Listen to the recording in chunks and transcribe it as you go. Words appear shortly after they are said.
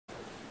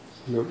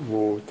นะโม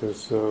ตัส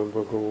สะภ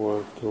ะคะวะ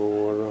โต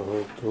อะระหะ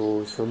โต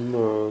สัมม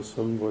า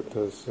สัมพุท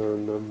ธัสสะ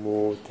นะโม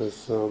ตัส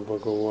สะภะ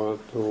คะวะ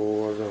โต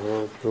อะระหะ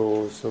โต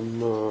สัม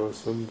มา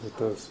สัมพุท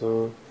ธัสสะ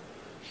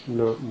น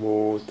ะโม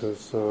ตัส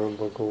สะภ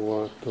ะคะว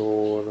ะโต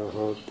อะระห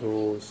ะโต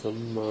สัม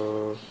มา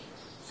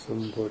สั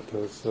มพุท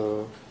ธัสสะ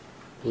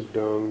พุท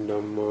ธังธั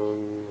มมัง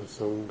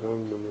สังฆัง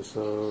นะมัสส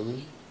ามิ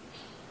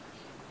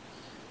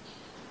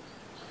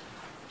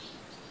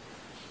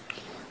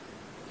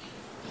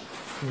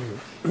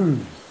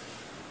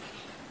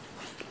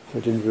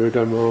Ajahn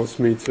Viradhamma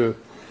asked me to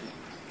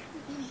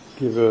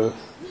give a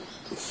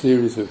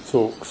series of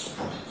talks,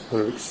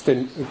 kind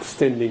of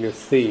extending a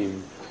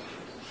theme,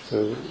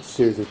 so a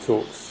series of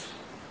talks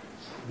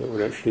that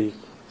would actually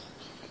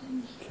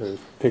kind of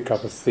pick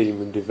up a theme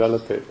and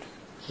develop it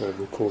over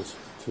the course of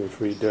 2 or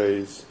 3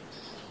 days.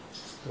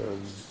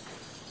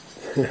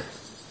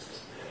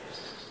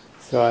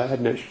 So I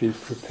hadn't actually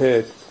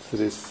prepared for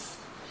this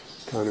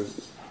kind of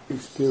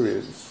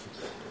experience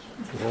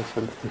to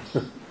happen.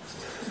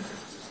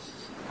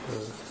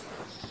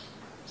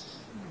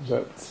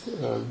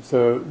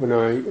 So when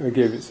I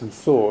gave it some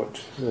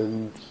thought,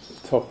 and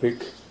the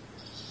topic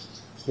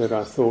that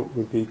I thought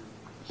would be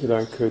that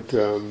I could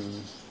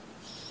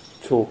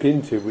talk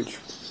into, which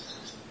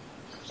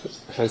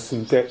has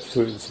some depth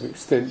to it and some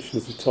extension,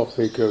 is the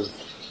topic of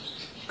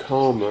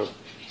karma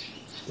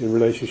in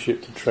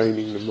relationship to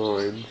training the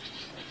mind.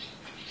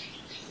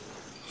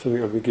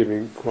 Something I've been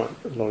giving quite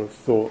a lot of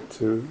thought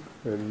to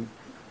and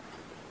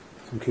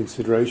some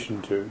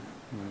consideration to.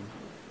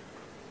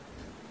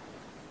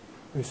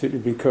 Basically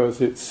because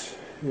it's,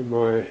 in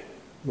my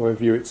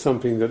view, it's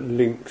something that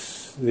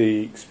links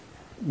the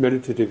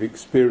meditative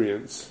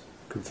experience,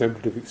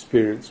 contemplative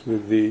experience,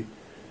 with the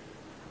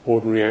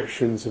ordinary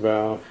actions of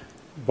our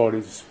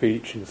bodies,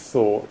 speech and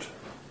thought,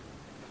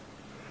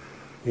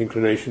 the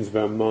inclinations of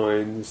our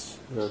minds,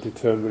 our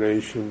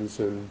determinations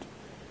and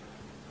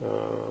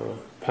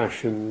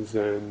passions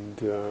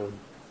and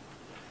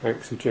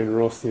acts of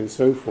generosity and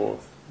so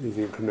forth, these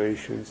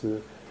inclinations.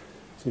 And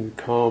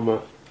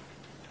karma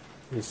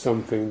is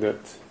something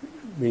that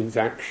means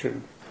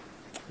action,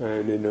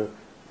 and in a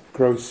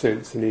gross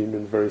sense and even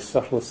in a very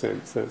subtle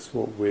sense, that's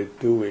what we're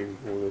doing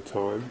all the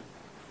time.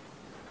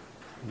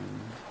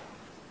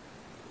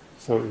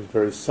 Something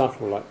very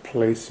subtle, like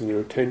placing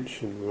your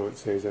attention, we might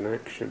say, is an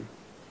action.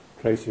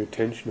 Placing your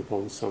attention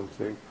upon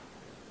something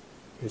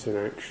is an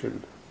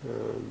action.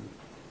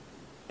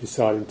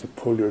 Deciding to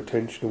pull your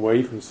attention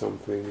away from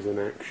something is an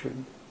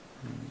action.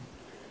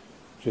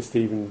 Just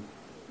even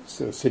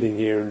sort of sitting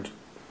here and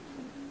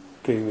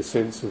getting the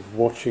sense of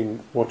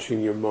watching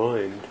your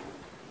mind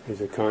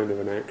is a kind of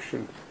an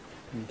action.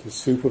 And to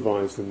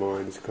supervise the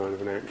mind is kind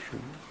of an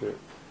action.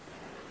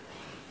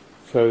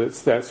 So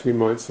that's we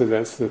might say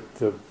that's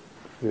the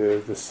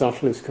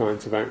subtlest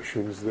kinds of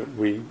actions that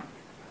we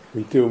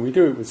do, and we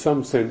do it with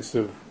some sense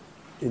of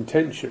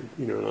intention.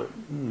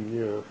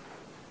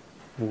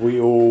 We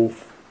all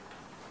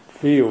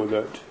feel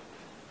that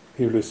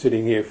people who are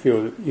sitting here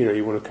feel that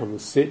you want to come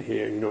and sit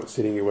here. You're not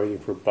sitting here waiting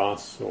for a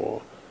bus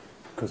or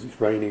because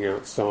it's raining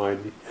outside.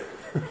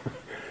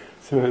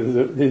 So there's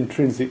an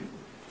intrinsic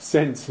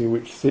sense in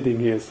which sitting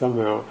here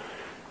somehow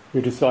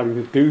you're deciding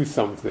to do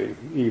something,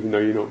 even though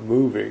you're not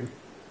moving.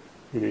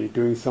 You're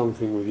doing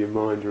something with your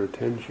mind or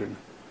attention,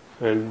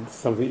 and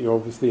something you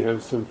obviously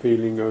have some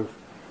feeling of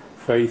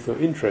faith or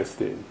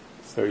interest in.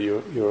 So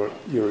your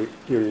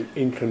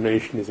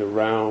inclination is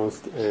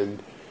aroused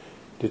and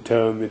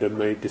determined and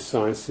made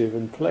decisive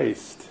and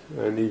placed.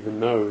 And even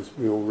though, as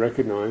we all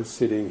recognise,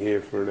 sitting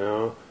here for an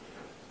hour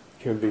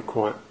can be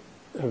quite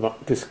have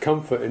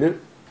discomfort in it,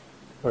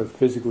 both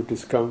physical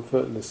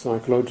discomfort and the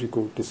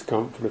psychological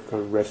discomfort of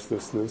kind of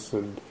restlessness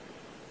and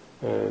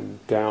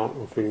doubt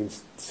or feeling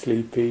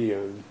sleepy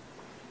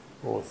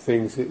or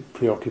things that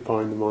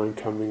preoccupying the mind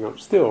coming up.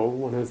 Still,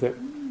 one has that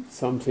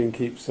something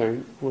keeps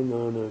saying, well,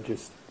 no,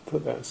 just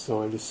put that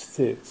aside, just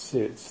sit,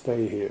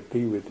 stay here,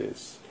 be with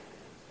this.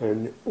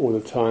 And all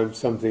the time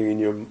something in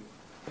your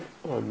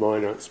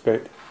mind, I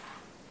expect,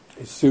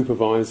 is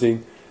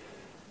supervising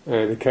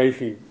and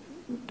occasionally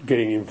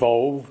getting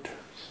involved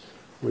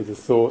with the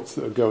thoughts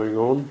that are going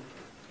on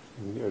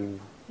and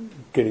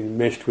getting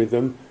meshed with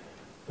them,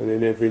 and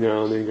then every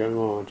now and then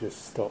going,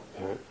 just stop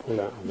that,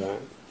 pull out of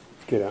that,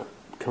 get up,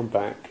 come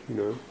back.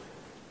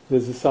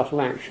 There's a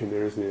subtle action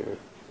there, isn't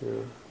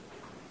there?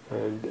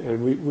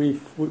 And we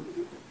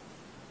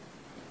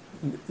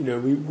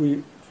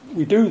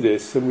do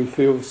this and we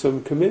feel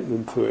some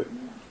commitment to it.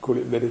 Call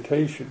it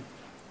meditation.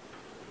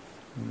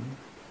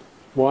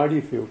 Why do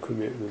you feel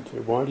commitment to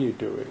it? Why do you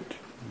do it?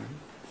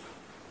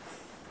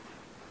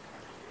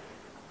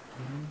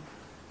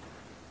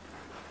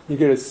 You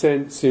get a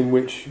sense in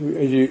which,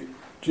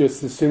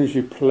 as soon as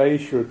you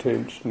place your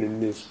attention in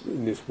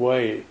this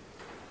way,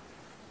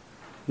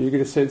 you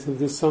get a sense that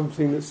there's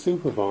something that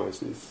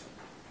supervises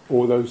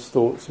all those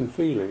thoughts and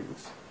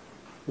feelings.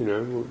 A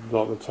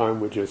lot of the time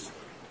we're just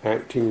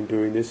acting and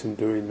doing this and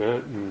doing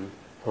that and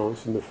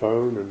answering the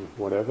phone and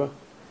whatever,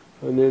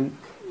 and then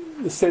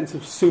the sense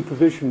of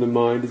supervision of the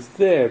mind is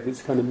there, but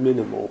it's kind of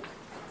minimal.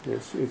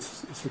 It's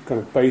a kind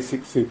of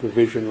basic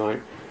supervision,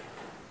 like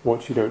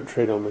watch you don't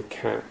tread on the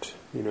cat,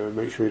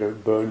 make sure you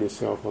don't burn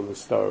yourself on the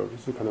stove.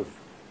 It's a kind of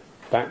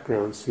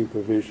background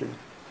supervision.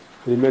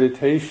 But in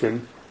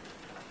meditation,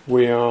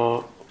 we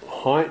are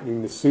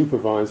heightening the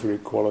supervisory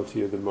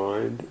quality of the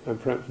mind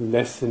and perhaps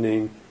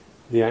lessening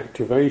the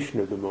activation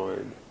of the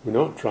mind. We're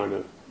not trying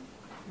to,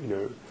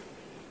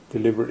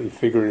 deliberately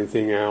figure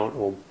anything out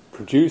or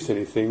produce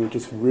anything. We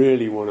just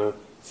really want to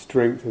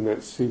strengthen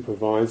that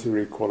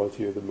supervisory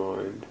quality of the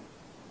mind.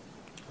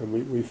 And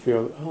we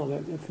feel,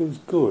 that feels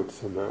good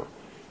somehow.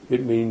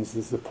 It means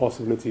there's the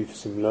possibility for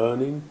some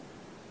learning,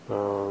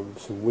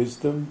 some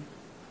wisdom,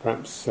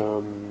 perhaps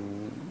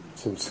some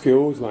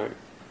skills like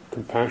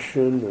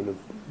compassion and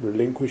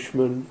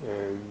relinquishment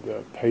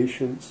and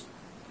patience,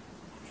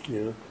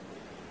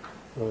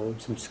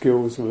 some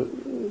skills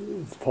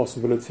of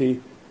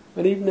possibility,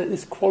 and even that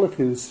this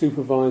quality of the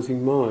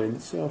supervising mind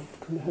itself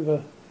can have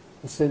a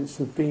sense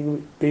of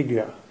being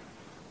bigger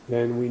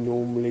than we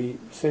normally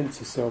sense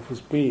ourselves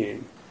as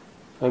being,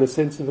 and a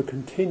sense of a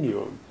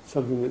continuum,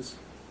 something that's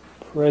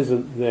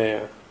present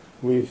there.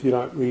 We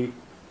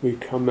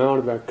come out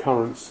of our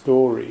current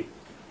story,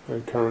 our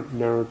current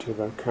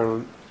narrative, our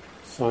current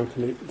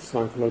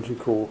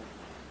psychological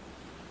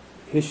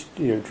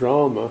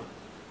drama,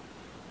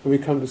 and we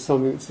come to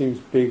something that seems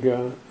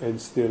bigger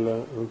and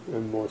stiller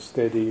and more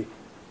steady.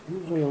 I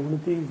want to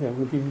be there. I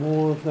want to be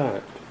more of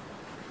that.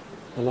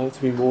 I like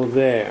to be more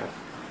there.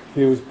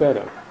 Feels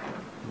better.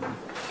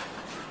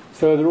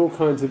 So there are all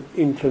kinds of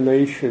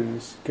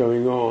inclinations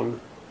going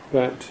on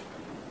that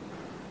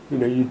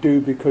you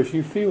do because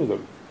you feel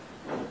them.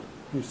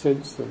 You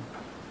sense them.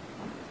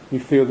 You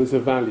feel there's a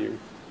value.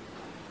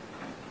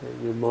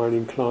 Your mind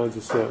inclines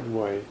a certain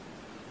way.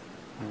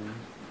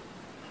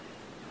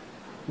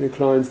 It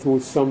inclines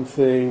towards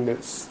something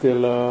that's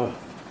stiller,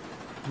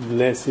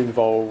 less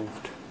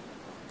involved,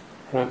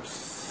 perhaps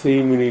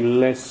seemingly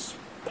less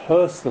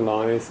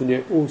personalised, and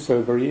yet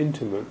also very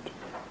intimate.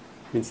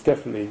 It's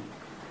definitely,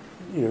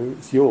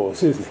 it's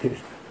yours, isn't it?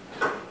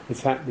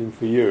 It's happening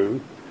for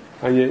you,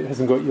 and yet it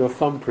hasn't got your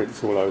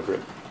thumbprints all over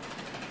it.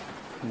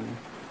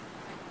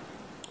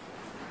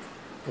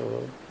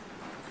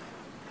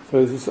 So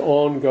there's this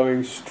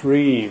ongoing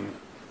stream,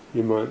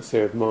 you might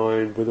say, of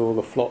mind with all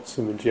the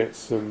flotsam and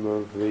jetsam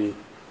of the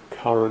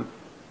current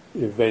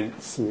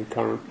events and the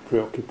current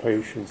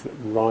preoccupations that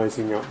are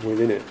rising up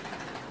within it.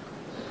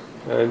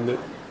 And the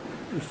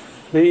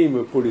theme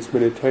of Buddhist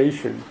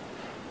meditation,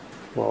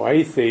 well,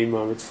 a theme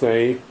I would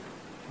say,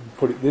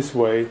 put it this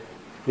way,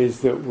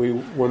 is that we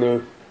want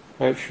to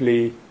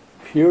actually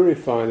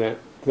purify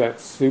that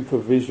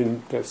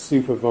supervision, that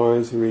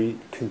supervisory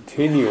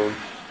continuum,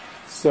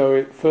 so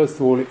it, first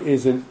of all, it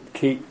doesn't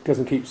keep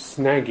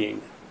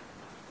snagging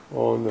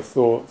on the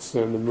thoughts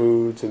and the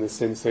moods and the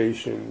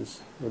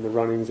sensations and the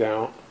runnings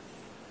out.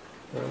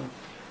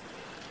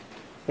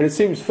 And it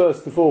seems,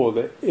 first of all,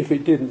 that if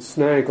it didn't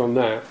snag on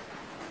that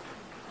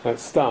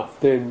stuff,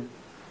 then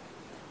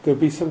there'd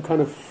be some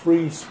kind of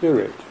free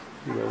spirit,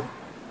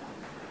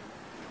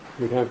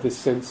 We'd have this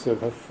sense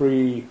of a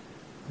free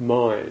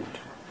mind,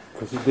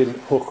 because it didn't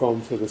hook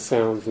onto the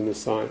sounds and the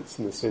sights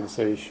and the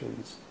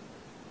sensations.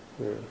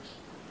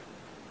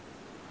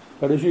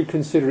 But as you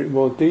consider it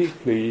more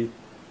deeply,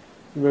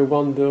 you may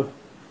wonder,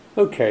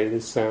 okay,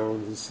 there's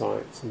sounds and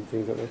sights and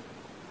things like that.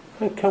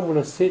 How come when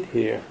I sit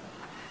here,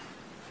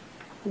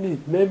 all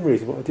these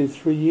memories of what I did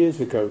 3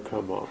 years ago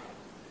come up?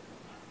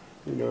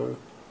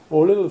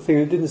 Or a little thing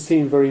that didn't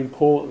seem very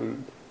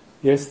important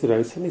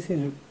yesterday suddenly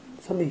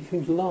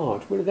seems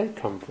large. Where did that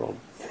come from?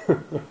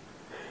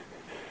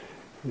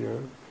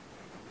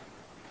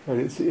 And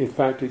it's in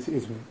fact it's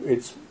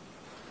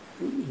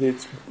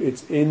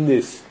in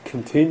this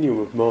continuum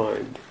of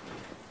mind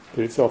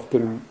that it's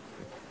often,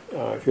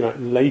 if you like,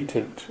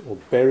 latent or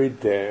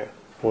buried there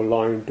or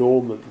lying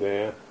dormant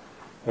there.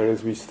 And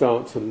as we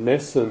start to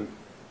lessen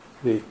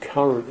the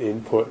current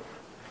input,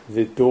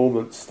 the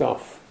dormant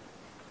stuff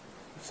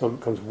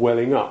comes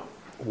welling up,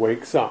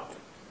 wakes up.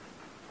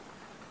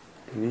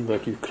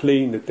 Like you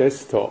clean the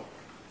desktop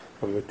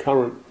of the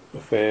current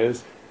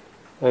affairs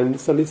and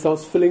suddenly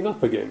starts filling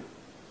up again.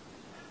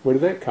 Where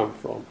did that come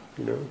from?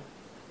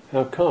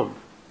 How come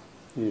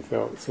you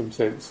felt some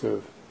sense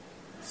of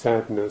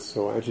sadness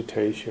or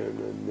agitation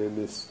and then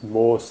this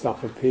more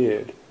stuff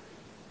appeared?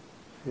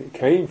 It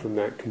came from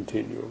that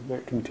continuum.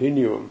 That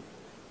continuum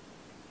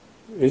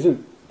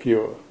isn't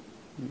pure.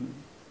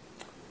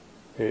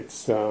 It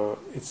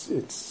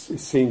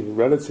seems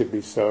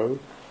relatively so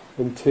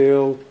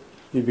until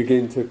you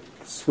begin to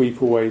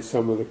sweep away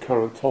some of the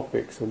current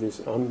topics and these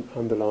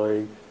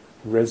underlying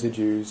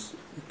residues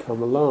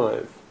come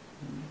alive.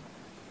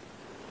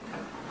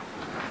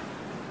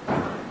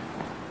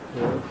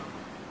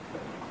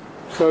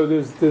 So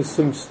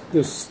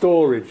there's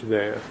storage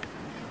there,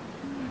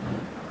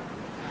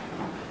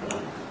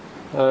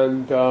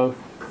 and so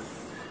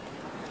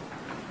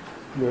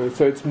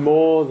it's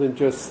more than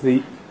just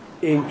the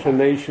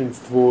inclinations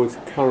towards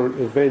current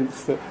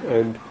events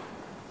and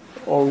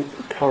on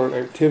current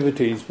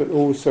activities, but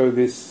also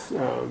this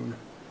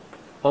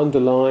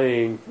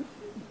underlying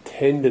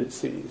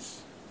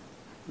tendencies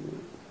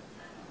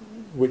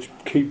which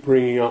keep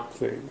bringing up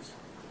things.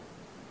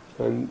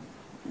 And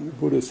the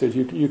Buddha says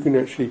you can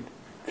actually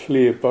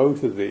clear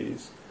both of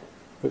these,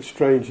 but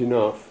strange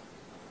enough,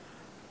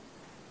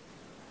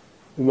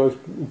 the most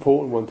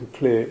important one to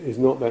clear is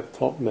not that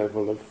top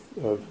level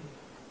of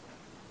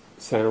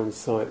sound,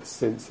 sight,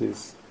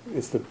 senses.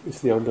 It's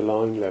the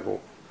underlying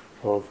level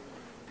of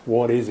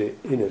what is it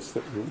in us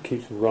that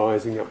keeps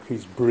rising up,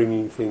 keeps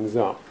bringing things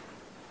up.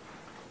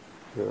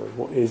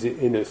 What is it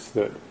in us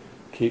that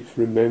keeps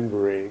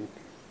remembering,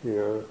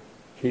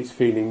 keeps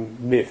feeling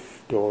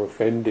miffed or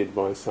offended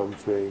by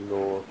something,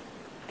 or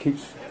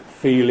keeps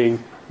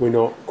feeling we're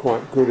not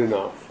quite good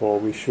enough, or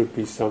we should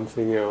be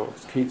something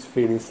else, keeps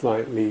feeling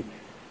slightly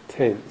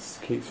tense,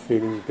 keeps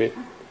feeling a bit,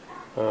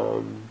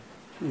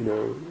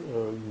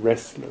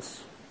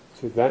 restless.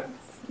 So that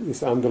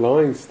this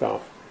underlying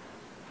stuff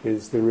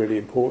is the really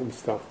important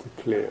stuff to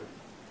clear.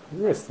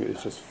 The rest of it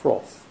is just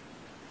froth.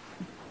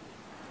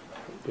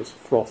 Just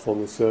froth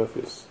on the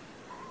surface.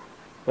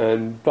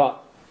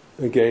 But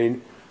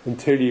again,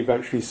 until you've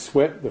actually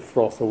swept the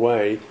froth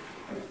away,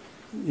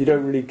 you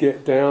don't really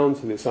get down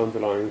to this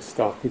underlying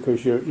stuff,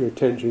 because your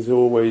attention is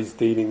always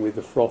dealing with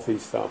the frothy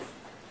stuff,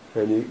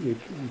 and you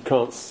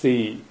can't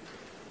see,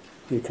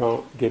 you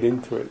can't get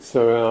into it.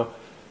 So our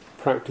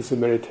practice of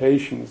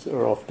meditations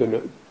are often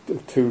at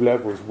two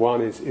levels.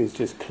 One is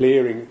just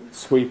clearing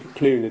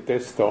the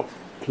desktop,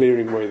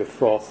 clearing away the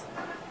froth,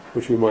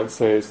 which we might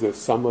say is the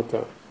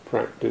samatha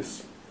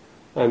practice,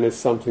 and there's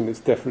something that's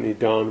definitely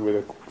done with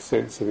a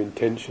sense of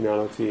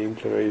intentionality,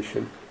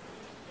 inclination.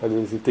 And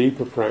there's a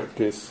deeper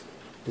practice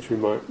which we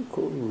might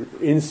call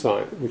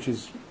insight, which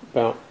is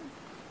about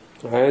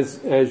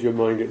as your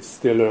mind gets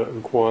stiller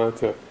and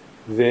quieter,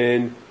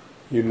 then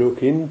you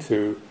look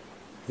into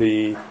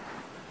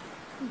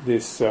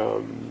this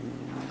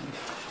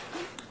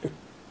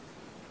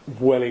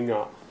welling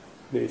up,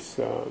 this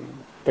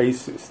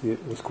basis,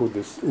 what's called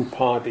this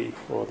upadi,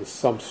 or the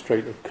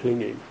substrate of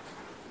clinging,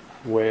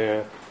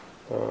 where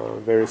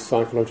various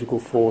psychological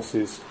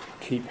forces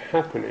keep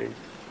happening,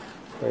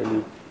 and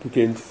you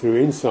begin through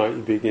insight,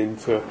 you begin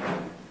to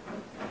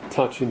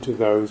touch into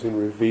those and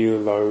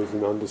reveal those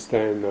and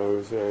understand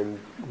those and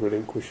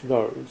relinquish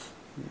those.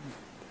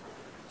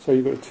 So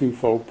you've got a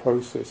twofold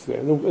process there,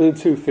 and the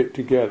two fit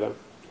together.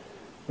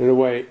 In a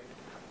way,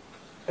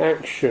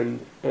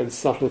 action and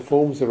subtle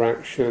forms of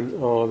action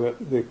are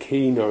the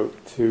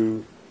keynote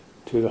to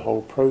the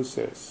whole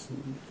process.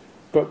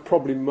 But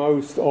probably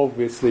most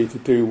obviously to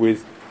do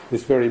with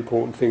this very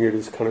important thing, it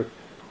is kind of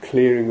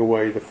clearing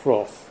away the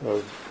froth,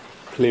 of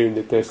clearing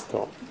the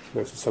desktop.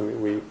 This is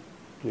something we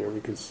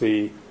can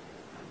see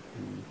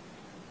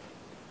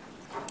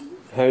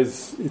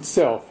has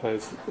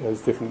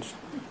different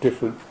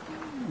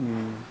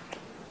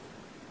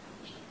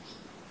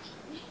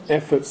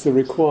efforts are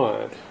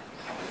required.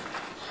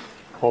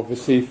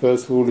 Obviously,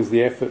 first of all, is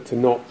the effort to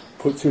not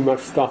put too much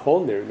stuff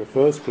on there in the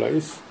first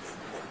place.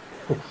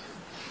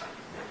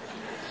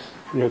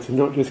 To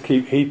not just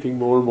keep heaping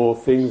more and more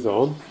things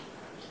on.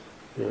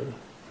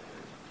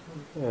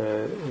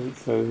 And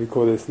so we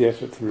call this the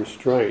effort to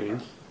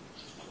restrain.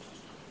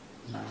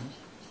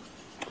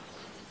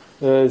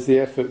 There's the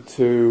effort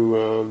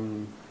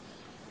to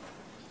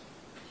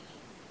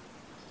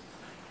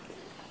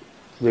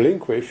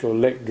relinquish or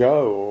let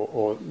go,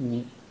 or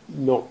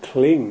not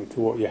cling to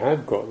what you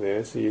have got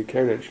there, so you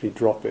can actually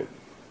drop it,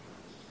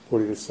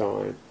 put it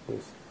aside.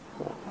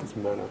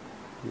 Doesn't matter.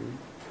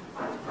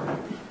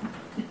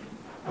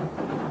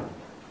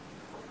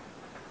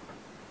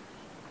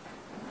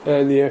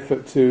 And the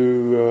effort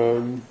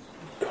to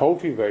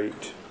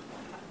cultivate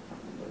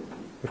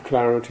the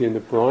clarity and the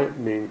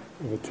brightening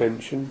of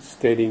attention,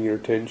 steadying your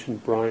attention,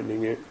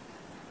 brightening it,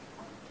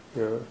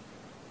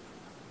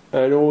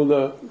 and all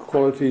the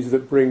qualities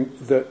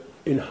that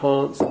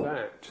enhance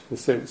that, the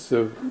sense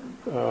of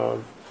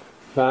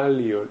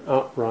value and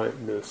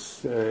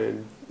uprightness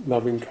and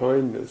loving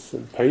kindness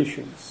and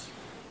patience.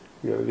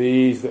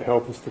 These that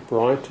help us to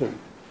brighten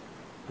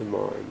the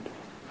mind.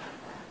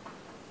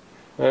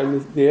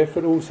 And the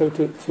effort also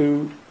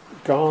to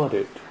guard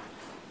it,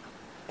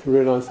 to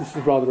realise this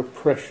is rather a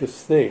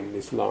precious thing,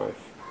 this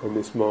life and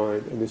this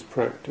mind and this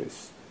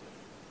practice.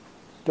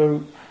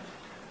 Don't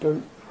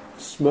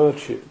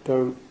smirch it,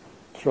 don't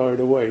throw it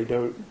away,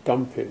 don't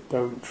dump it,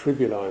 don't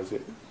trivialise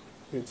it.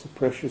 It's a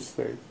precious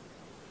thing.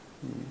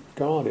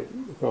 Guard it,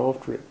 look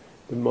after it.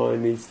 The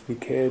mind needs to be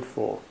cared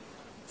for.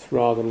 It's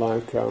rather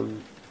like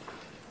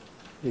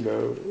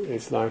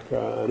it's like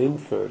an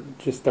infant.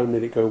 Just don't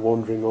let it go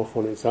wandering off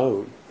on its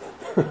own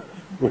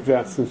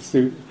without some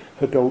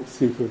adult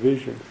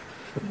supervision.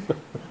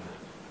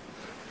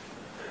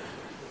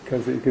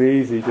 Because it can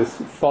easily just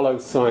follow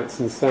sights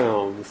and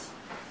sounds.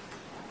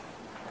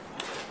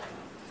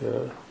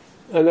 And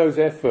those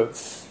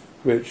efforts,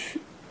 which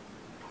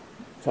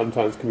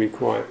sometimes can be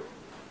quite,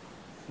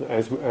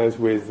 as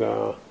with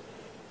a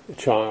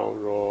child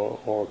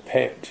or a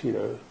pet,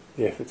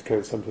 the efforts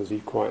can sometimes be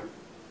quite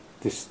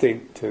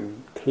distinct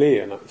and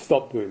clear, like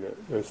stop doing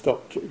that,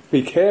 stop,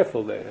 be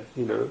careful there,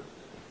 and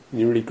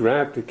you really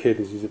grab the kid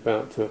as he's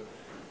about to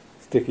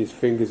stick his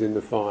fingers in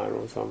the fire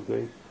or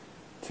something,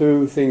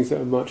 to things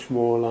that are much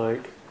more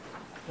like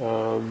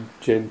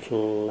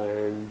gentle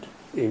and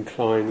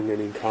inclining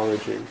and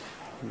encouraging,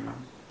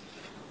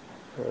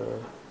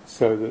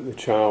 so that the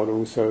child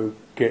also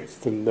gets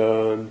to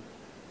learn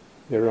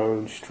their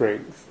own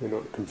strength. They're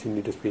not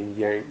continue just being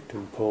yanked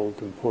and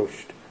pulled and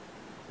pushed.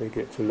 They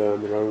get to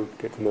learn their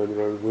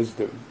own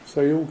wisdom.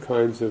 So all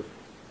kinds of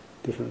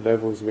different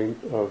levels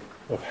of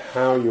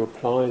how you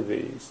apply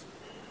these.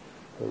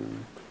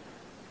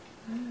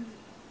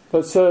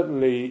 But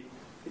certainly,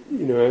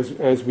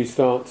 as we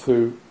start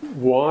to,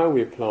 why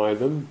we apply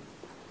them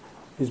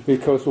is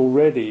because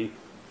already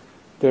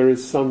there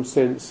is some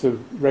sense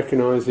of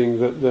recognizing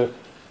that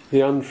the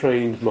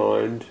untrained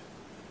mind,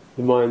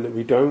 the mind that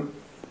we don't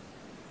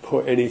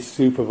put any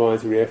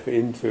supervisory effort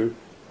into,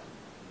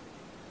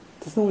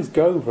 doesn't always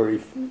go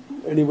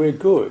anywhere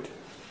good.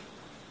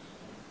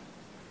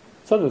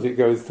 Sometimes it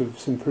goes to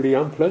some pretty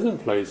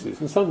unpleasant places,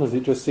 and sometimes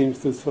it just seems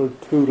to sort of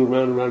toodle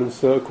round and round in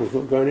circles,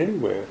 not going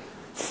anywhere.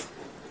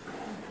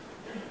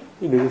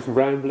 Just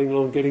rambling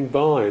along, getting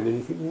by, and then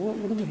you think,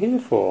 what am I here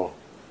for?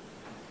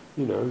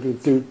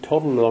 To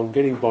toddle along,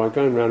 getting by,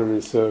 going round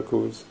in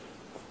circles,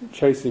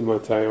 chasing my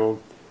tail,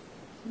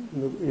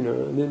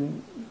 and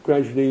then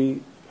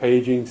gradually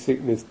aging,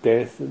 sickness,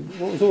 death, and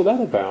what was all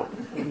that about?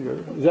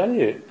 Is that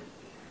it?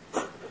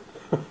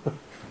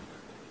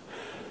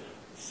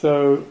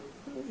 So,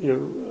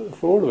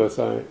 for all of us,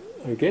 I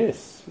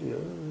guess,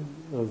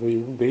 although you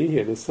wouldn't be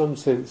here, there's some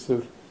sense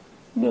of,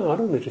 no, I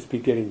don't want to just be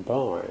getting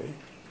by.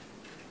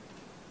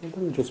 I don't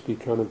want to just be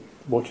kind of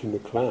watching the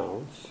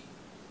clouds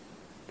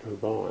go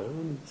by. I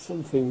want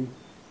something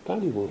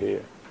valuable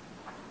here.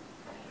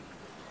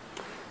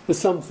 There's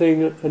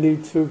something I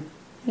need to,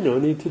 I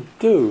need to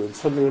do, and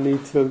something I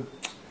need to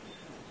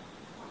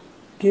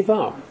give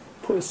up,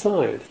 put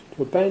aside,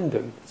 to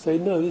abandon, say,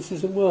 no, this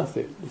isn't worth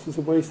it, this is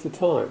a waste of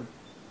time.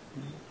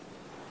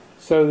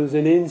 So there's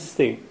an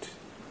instinct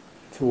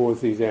towards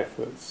these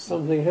efforts.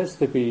 Something has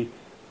to be,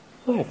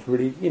 I have to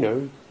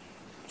really,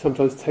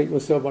 sometimes take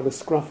myself by the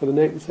scruff of the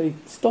neck and say,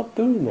 stop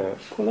doing that,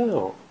 pull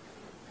out,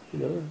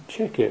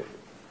 check it.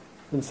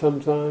 And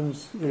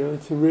sometimes, to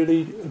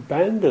really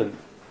abandon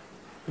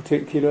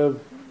particular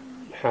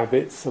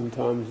habits,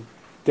 sometimes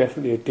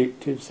definitely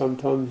addictive,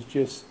 sometimes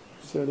just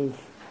sort of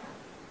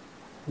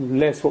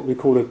less what we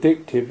call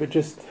addictive, but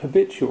just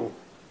habitual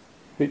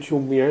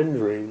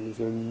meanderings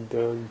and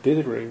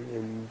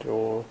dithering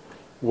or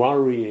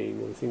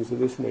worrying and things of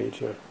this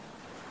nature,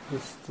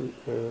 just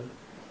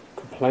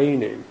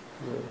complaining,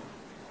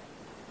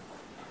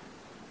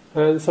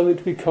 and something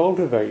to be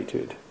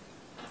cultivated.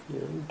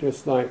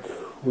 Just like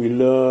we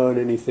learn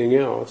anything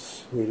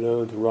else, we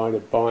learn to ride a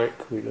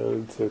bike, we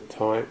learn to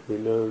type, we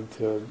learn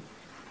to,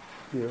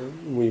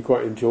 we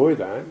quite enjoy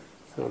that.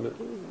 It's not that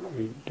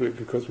we do it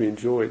because we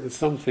enjoy it. There's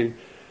something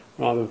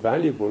rather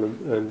valuable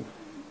and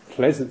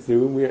pleasant to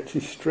do when we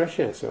actually stretch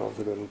ourselves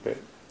a little bit.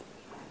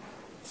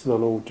 It's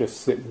not all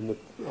just sitting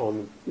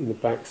in the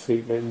back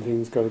seat letting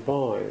things go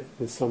by.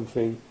 There's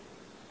something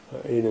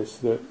in us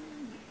that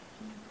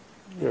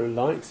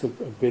likes a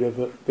bit of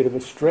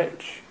a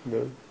stretch.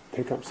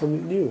 Pick up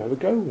something new, have a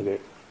go with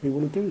it. We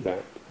want to do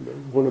that. We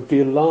want to be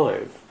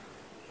alive.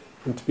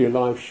 And to be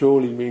alive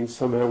surely means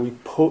somehow we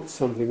put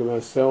something of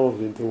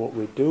ourselves into what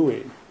we're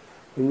doing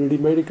and really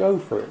made a go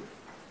for it.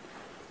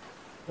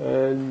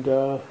 And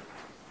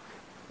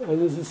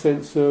there's a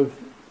sense of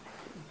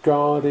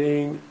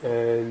guarding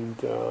and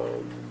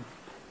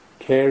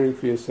caring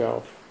for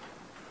yourself,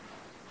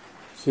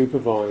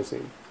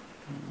 supervising.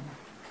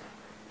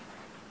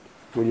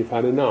 When you've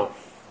had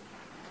enough,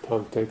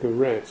 time to take a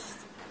rest.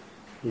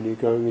 When you're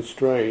going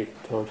astray,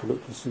 time to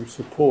look for some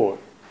support.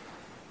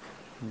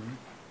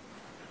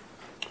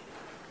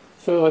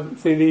 So I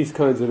think these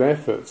kinds of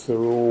efforts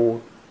are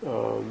all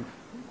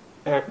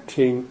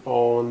acting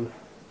on,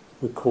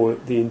 we call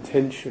it the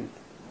intention,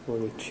 or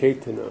the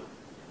cetana,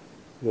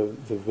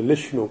 the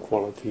volitional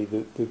quality,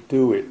 the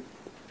do-it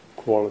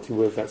quality,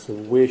 whether that's a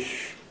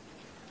wish,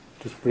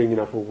 just bringing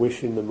up a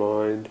wish in the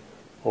mind,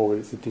 or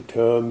whether it's a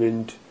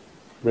determined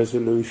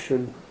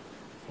resolution,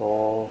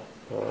 or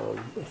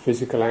a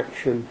physical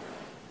action,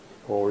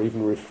 or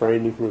even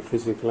refraining from a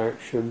physical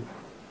action,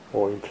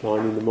 or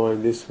inclining the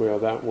mind this way or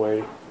that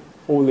way.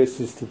 All this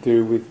is to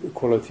do with the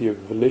quality of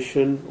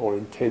volition or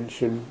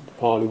intention. The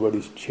Pali word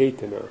is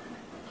cetana.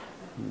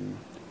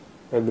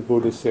 And the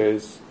Buddha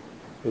says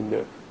in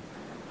the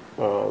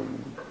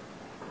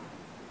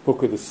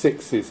Book of the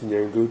Sixes in the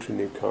Anguttara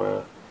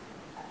Nikaya,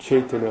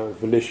 cetana,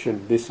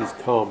 volition, this is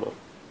karma.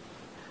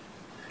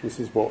 This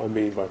is what I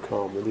mean by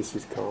karma, this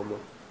is karma.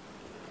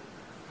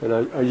 And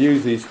I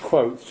use these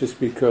quotes just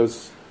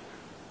because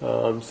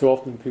so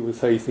often people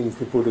say things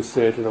the Buddha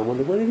said, and I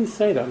wonder, where did he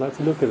say that? I'd like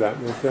to look at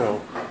that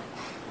myself.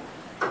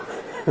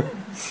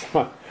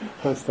 So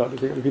I start to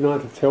think it would be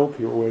nice to tell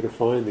people where to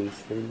find these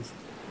things.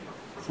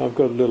 So I've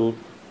got a little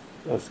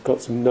I've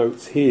got some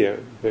notes here.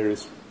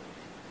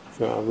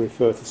 So I'll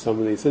refer to some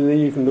of these, and then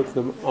you can look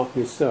them up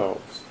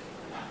yourselves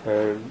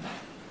and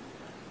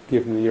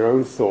give them your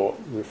own thought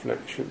and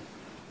reflection.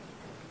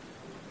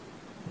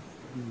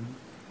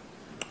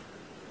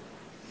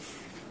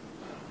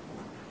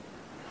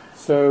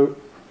 So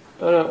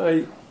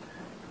I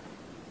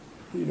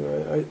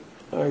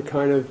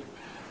kind of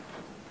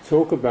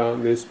talk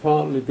about this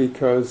partly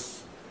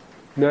because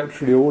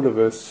naturally all of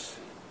us,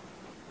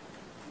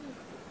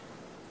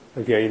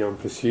 again I'm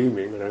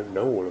presuming, I don't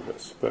know all of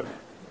us, but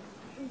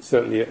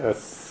certainly a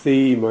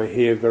theme I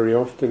hear very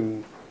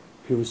often,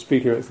 people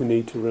speaking about, is the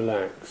need to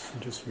relax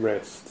and just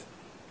rest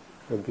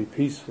and be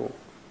peaceful.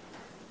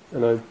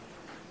 And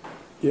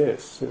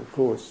yes, of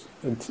course,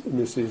 and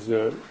this is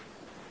a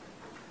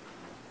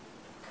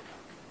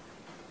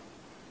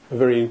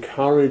very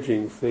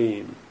encouraging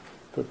theme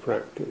for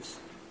practice.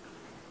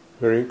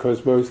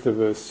 Because most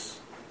of us,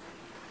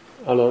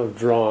 a lot of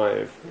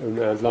drive, and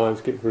our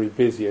lives get very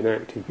busy and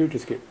active. People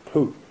just get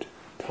pooped,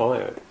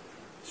 tired,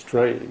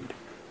 strained,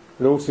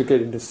 and also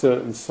get into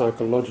certain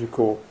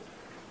psychological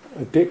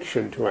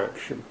addiction to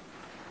action.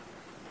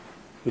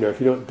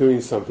 If you're not doing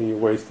something, you're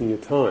wasting your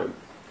time.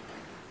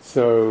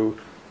 So,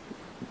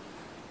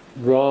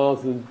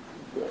 rather than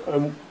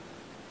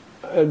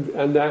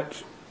and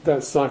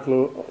that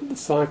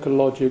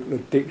psychological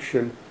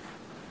addiction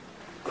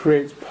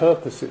creates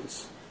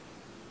purposes.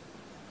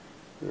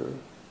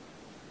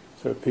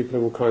 So people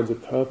have all kinds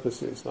of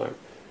purposes, like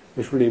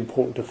it's really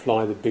important to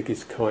fly the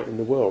biggest kite in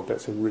the world.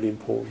 That's a really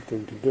important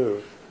thing to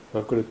do.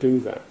 I've got to do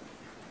that.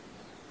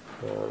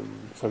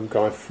 Some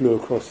guy flew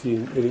across the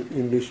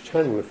English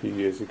Channel a few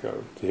years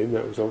ago. To him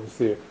that was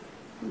obviously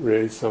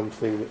really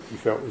something that he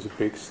felt was a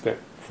big step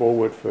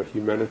forward for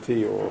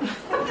humanity or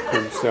for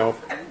himself,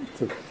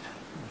 to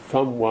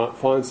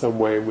find some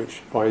way in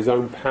which by his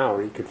own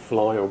power he could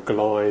fly or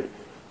glide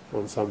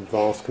on some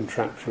vast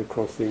contraption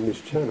across the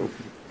English Channel.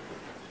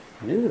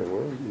 Yeah,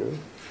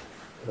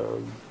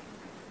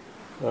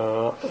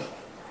 well,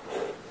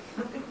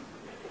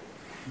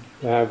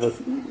 they have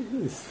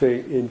this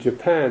thing in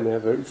Japan. They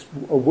have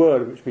a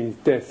word which means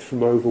death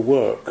from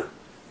overwork.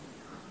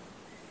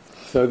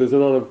 So there's a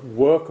lot of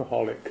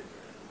workaholic.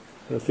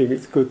 And I think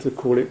it's good to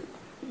call it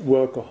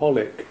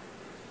workaholic,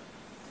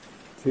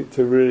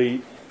 to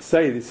really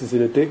say this is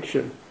an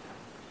addiction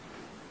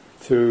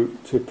to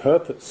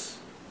purpose.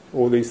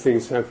 All these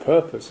things have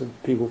purpose, and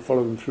people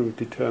follow them through with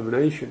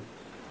determination.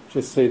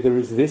 Just say there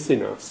is this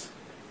in us,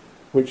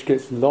 which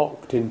gets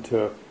locked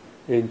into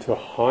a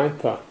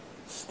hyper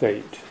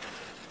state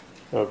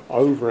of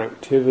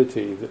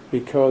overactivity, that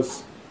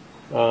because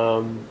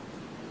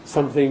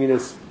something in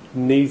us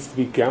needs to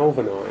be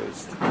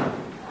galvanized.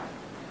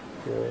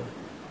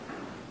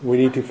 We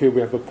need to feel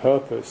we have a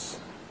purpose,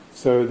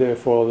 so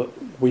therefore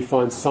we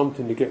find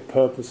something to get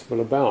purposeful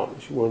about,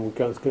 which one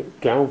gets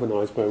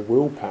galvanized by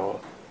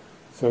willpower.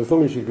 So as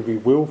long as you can be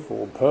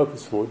willful and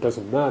purposeful, it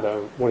doesn't matter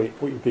what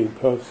you're being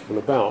purposeful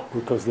about,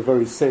 because the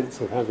very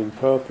sense of having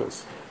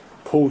purpose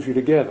pulls you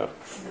together.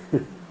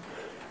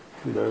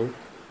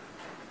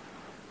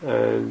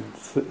 And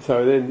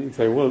so then you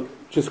say, well,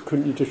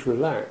 couldn't you just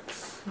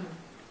relax?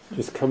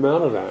 Just come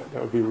out of that.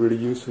 That would be really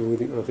useful.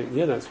 I think,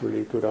 yeah, that's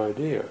really a good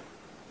idea.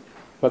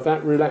 But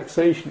that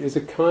relaxation is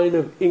a kind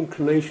of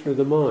inclination of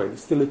the mind.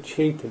 It's still a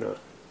cetana.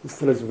 It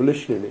still has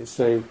volition in it. It's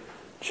saying,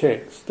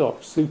 check,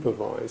 stop,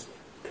 supervise,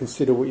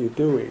 consider what you're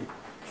doing,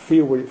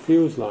 feel what it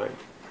feels like,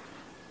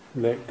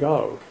 let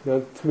go.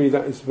 Now, to me,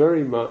 that is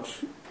very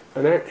much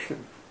an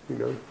action,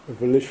 a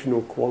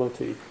volitional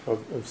quality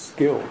of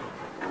skill.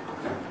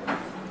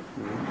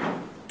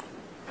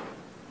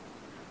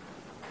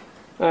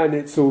 And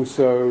it's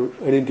also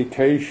an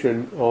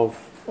indication of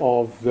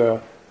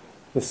the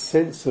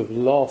sense of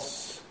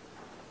loss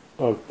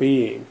of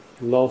being,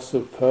 loss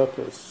of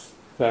purpose,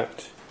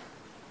 that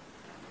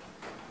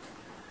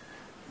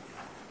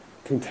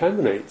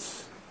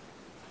contaminates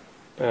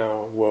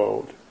our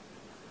world.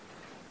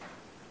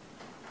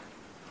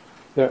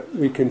 That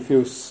we can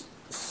feel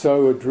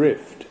so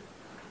adrift,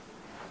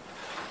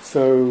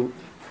 so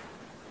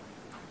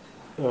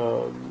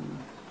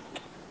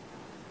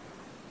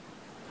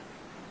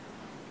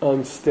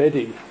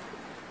unsteady,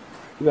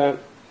 that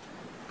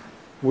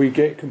we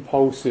get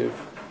compulsive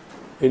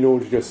in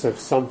order to just have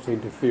something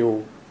to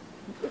feel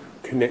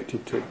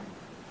connected to,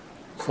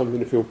 something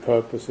to feel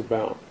purpose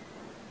about.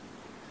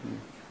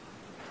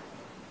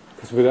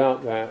 Because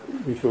without that,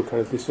 we feel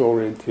kind of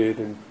disoriented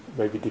and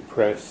maybe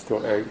depressed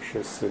or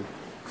anxious, and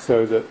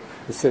so that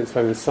the sense of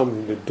having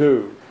something to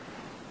do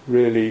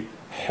really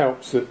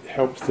helps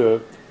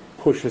to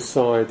push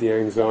aside the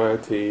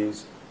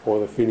anxieties or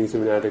the feelings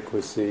of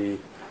inadequacy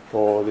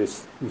or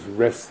this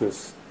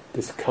restless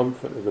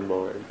discomfort of the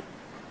mind.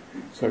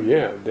 So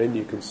yeah, then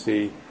you can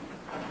see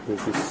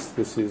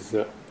this is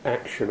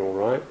action, all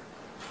right,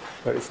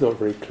 but it's not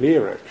very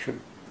clear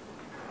action.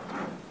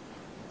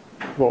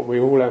 What we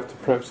all have to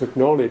perhaps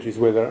acknowledge is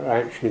whether our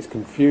action is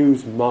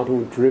confused,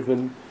 muddled,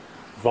 driven,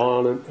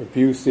 violent,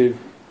 abusive,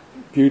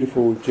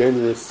 beautiful,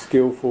 generous,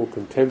 skillful,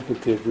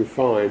 contemplative,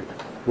 refined,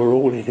 we're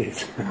all in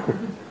it.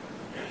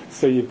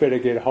 So you better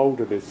get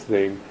hold of this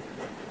thing,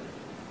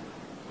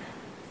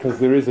 because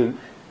there isn't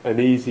an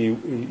easy,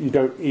 you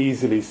don't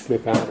easily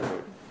slip out of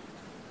it.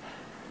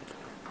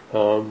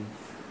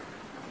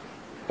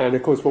 And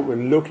of course what we're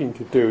looking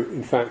to do,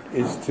 in fact,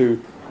 is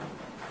to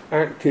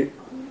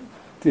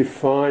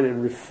define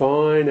and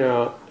refine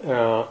our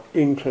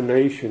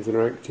inclinations and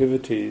our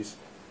activities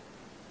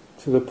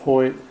to the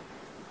point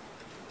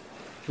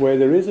where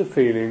there is a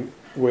feeling,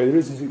 where there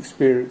is this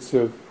experience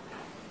of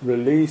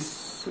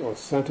release or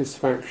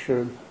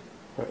satisfaction,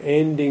 or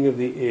ending of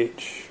the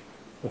itch,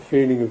 a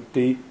feeling of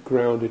deep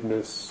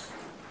groundedness,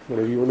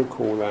 whatever you want to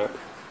call that,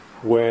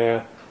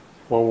 where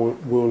one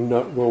will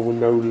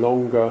no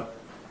longer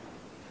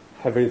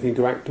have anything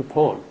to act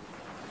upon.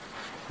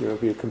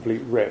 Be a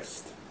complete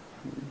rest.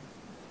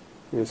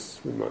 This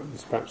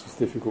perhaps is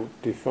difficult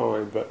to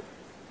define, but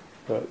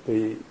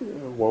the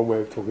one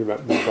way of talking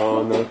about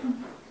nirvana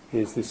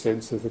is the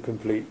sense of the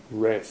complete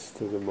rest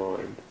of the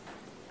mind.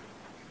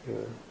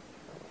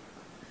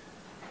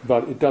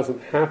 But it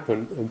doesn't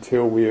happen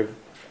until we have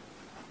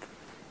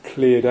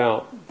cleared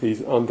out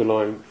these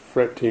underlying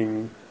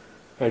fretting,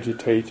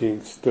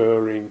 agitating,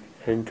 stirring,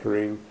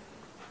 hankering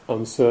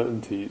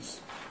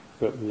uncertainties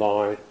that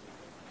lie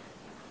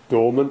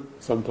dormant,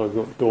 sometimes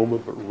not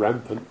dormant but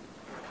rampant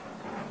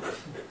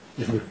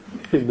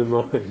in the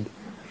mind.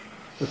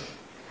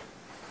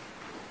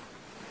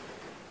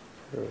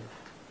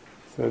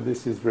 So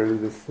this is really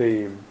the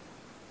theme.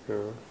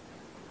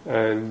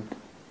 And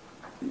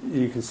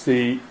you can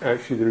see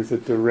actually there is a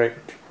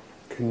direct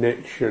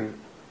connection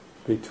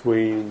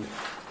between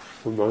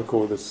what I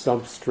call the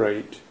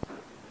substrate,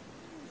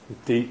 the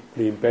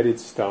deeply embedded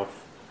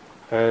stuff,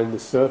 and the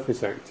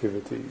surface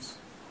activities.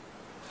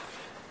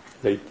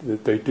 They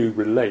do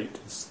relate.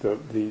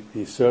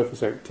 The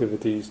surface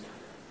activities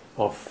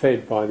are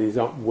fed by these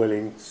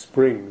upwelling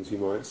springs, you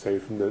might say,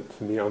 from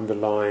the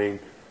underlying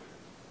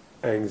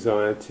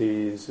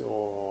anxieties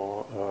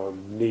or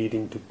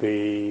needing to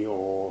be,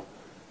 or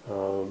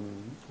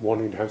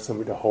wanting to have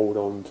something to hold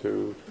on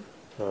to,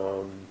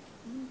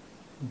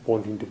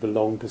 wanting to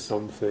belong to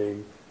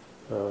something.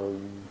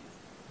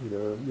 These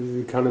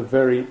are kind of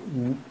very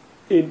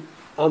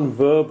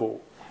unverbal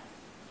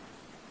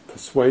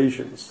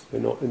persuasions.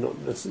 They're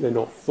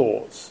not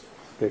thoughts.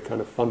 They're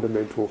kind of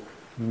fundamental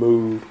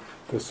mood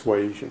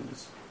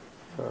persuasions.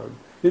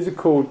 These are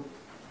called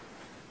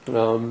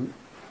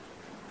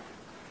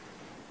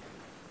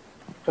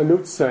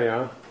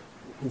anutsaya,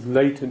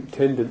 latent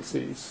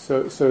tendencies.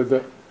 So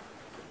that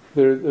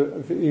there,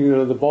 at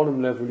the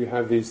bottom level you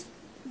have these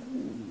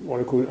what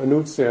I call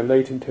anutsaya,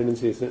 latent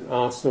tendencies, and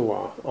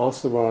asava.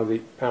 Asava are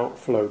the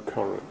outflow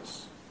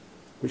currents,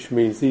 which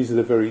means these are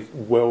the very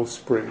well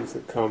springs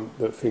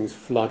that things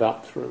flood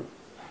up through,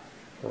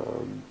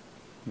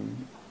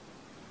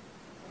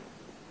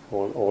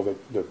 or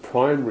the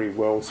primary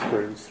well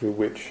springs through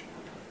which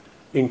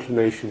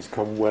inclinations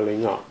come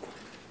welling up.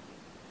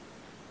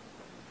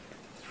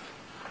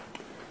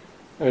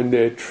 And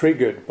they're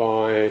triggered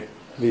by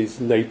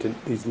these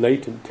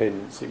latent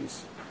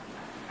tendencies,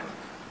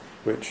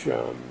 which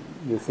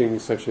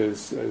things such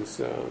as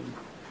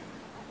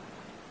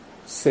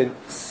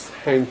sense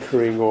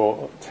hankering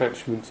or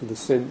attachment to the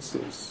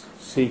senses,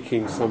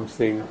 seeking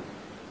something,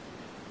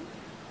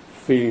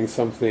 feeling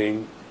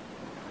something,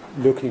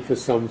 looking for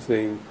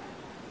something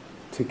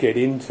to get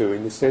into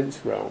in the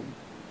sense realm,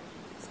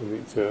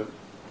 something to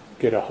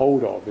get a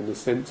hold of in the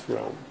sense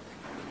realm.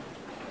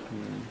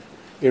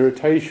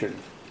 Irritation,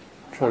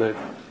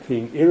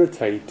 being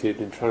irritated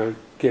and trying to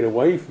get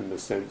away from the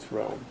sense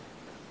realm,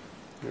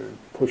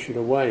 push it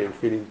away and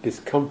feeling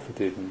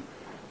discomforted,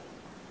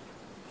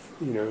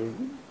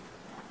 and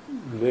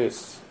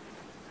this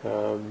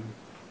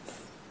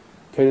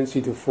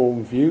tendency to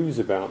form views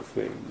about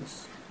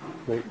things,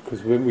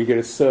 because when we get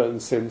a certain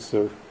sense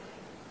of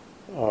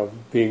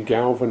being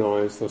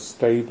galvanized or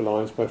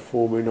stabilized by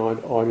forming an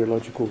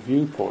ideological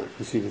viewpoint.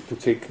 You see this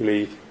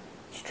particularly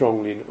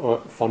strongly in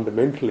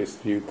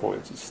fundamentalist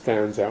viewpoints. It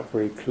stands out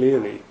very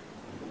clearly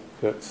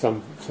that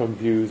some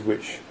views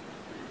which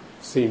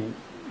seem,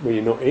 when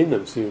you're not in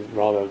them, seem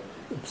rather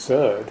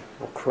absurd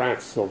or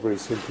crass or very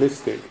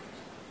simplistic,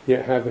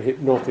 yet have a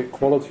hypnotic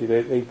quality.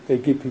 They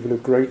give people a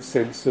great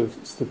sense of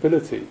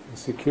stability and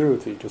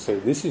security, to say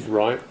this is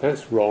right,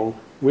 that's wrong,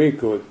 we're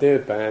good, they're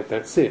bad,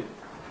 that's it.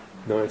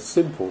 Nice,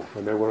 simple,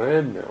 I know where I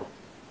am now.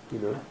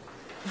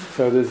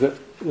 So there's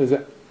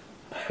a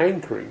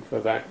hankering for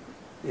that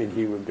in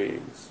human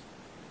beings,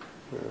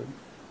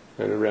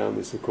 and around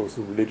this, of course,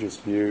 the religious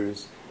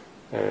views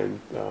and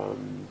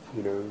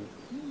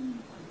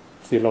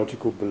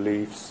theological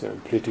beliefs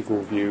and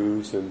political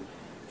views and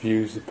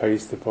views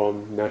based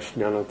upon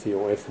nationality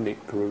or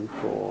ethnic group,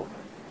 or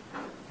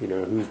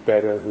who's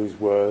better, who's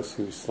worse,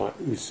 who's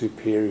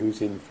superior,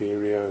 who's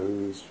inferior,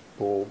 whose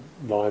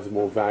lives are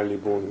more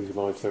valuable and whose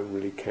lives don't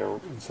really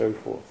count, and so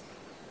forth.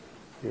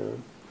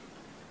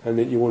 And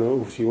that you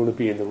want to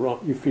be in the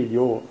right. You feel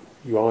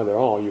you either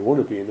are, you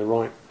want to be in the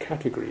right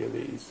category of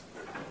these.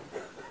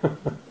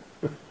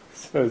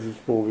 So this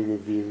forming of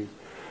views.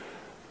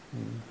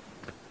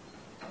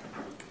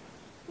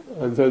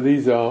 And so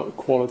these are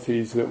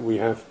qualities that we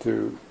have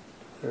to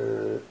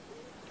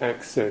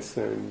access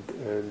and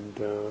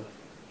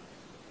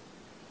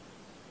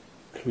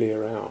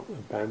clear out,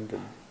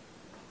 abandon.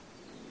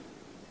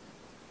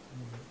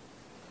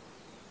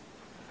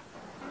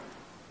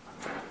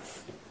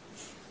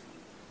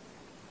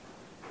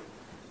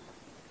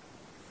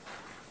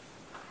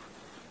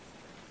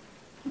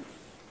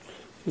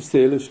 Just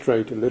to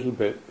illustrate a little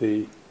bit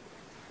the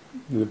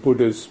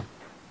Buddha's,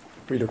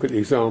 if we look at the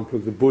example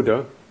of the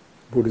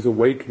Buddha's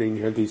awakening,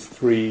 he had these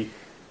three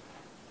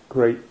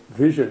great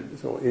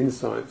visions or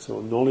insights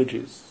or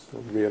knowledges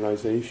or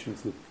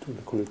realizations, they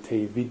call it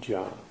te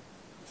vijja,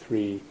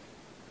 three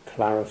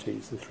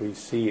clarities, the three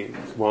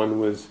seeings. One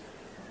was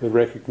the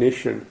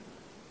recognition.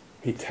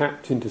 He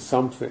tapped into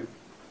something.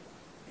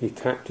 He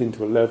tapped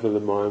into a level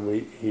of the mind where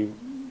he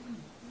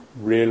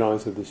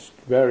realized of this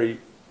very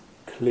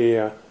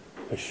clear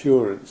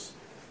assurance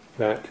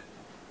that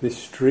this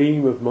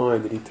stream of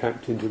mind that he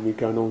tapped into had been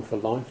going on for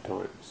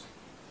lifetimes.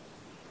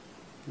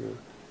 You know,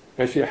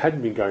 actually, it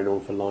hadn't been going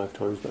on for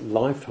lifetimes, but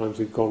lifetimes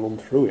had gone on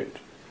through it.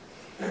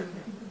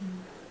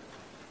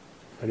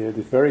 And he had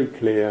this very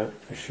clear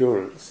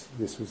assurance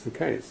this was the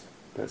case.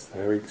 That's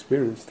how he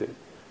experienced it.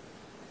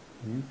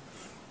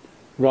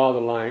 Rather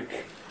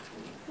like,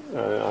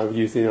 I would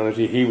use the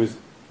analogy,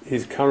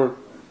 his current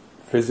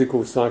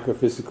physical,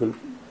 psychophysical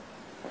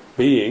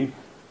being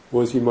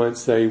was, you might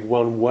say,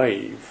 one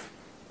wave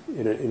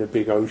in a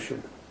big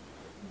ocean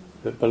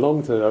that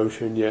belonged to the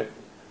ocean, yet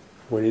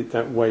when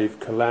that wave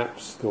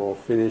collapsed or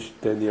finished,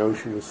 then the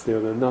ocean was still,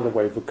 and another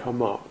wave would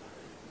come up.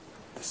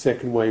 The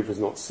second wave was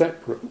not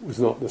separate, was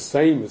not the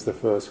same as the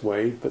first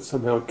wave, but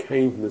somehow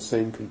came from the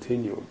same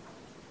continuum.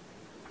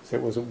 So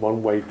it wasn't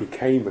one wave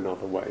became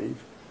another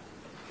wave,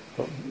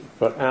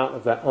 but out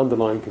of that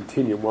underlying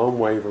continuum, one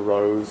wave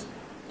arose,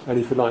 and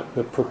if you like,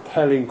 the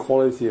propelling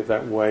quality of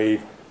that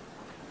wave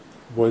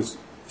was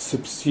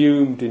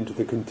subsumed into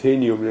the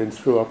continuum and then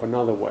threw up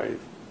another wave.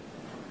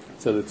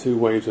 So the two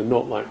waves are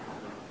not like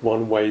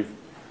one wave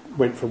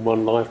went from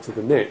one life to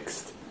the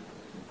next,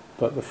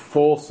 but the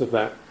force of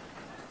that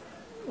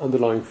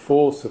underlying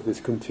force of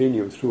this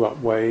continuum threw up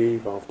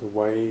wave after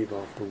wave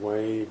after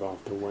wave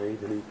after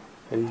wave,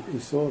 and he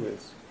saw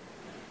this.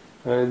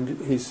 And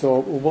he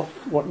saw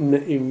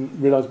he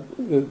realised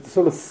the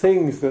sort of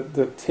things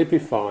that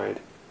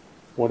typified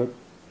what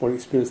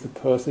experienced the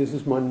person. This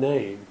is my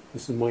name,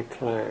 this is my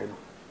clan,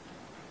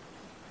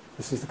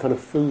 this is the kind of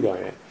food I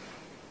ate,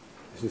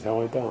 this is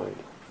how I died.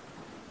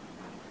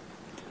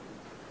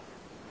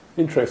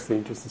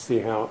 Interesting just to see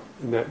how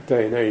in that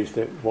day and age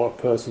that what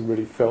a person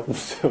really felt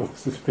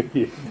themselves as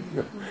being.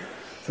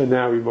 So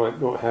now we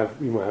might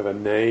have a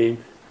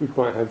name, we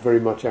might have very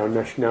much our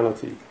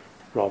nationality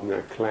rather than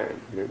our clan.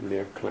 We don't really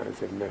have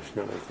clans, we have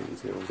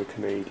nationalities. I was a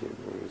Canadian,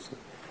 I was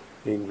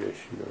English,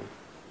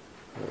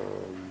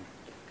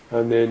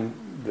 and then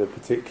the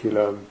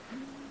particular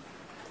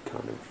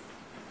kind of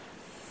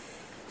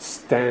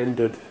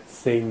standard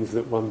things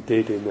that one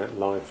did in that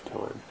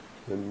lifetime.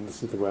 And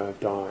this is the way I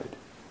died,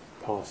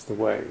 passed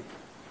away.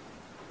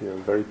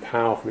 Very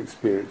powerful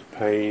experience,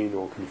 pain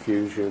or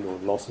confusion or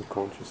loss of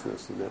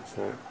consciousness, and that's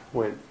how it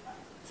went.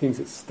 Things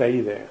that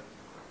stay there.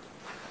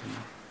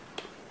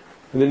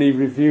 And then he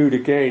reviewed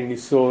again, he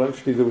saw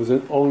actually there was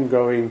an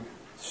ongoing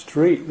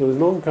stream, there was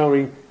an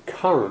ongoing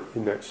current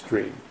in that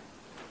stream.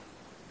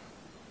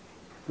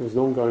 There was an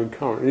ongoing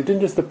current. And it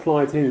didn't just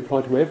apply to him, it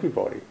applied to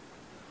everybody.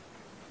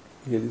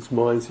 His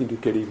mind seemed to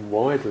get even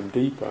wider and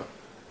deeper.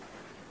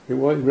 He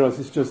realised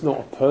it's just not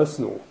a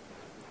personal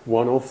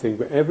one-off thing,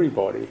 but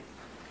everybody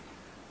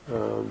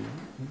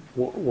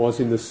was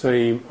in the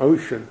same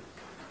ocean,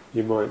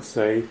 you might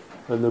say,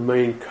 and the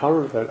main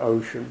current of that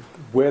ocean,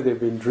 where they'd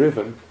been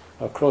driven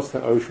across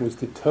that ocean, was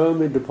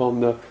determined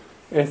upon the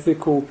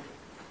ethical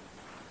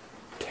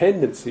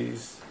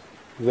tendencies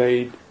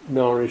they'd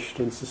nourished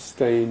and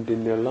sustained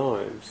in their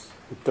lives.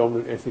 The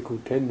dominant ethical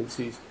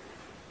tendencies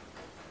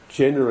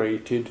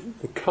generated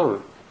the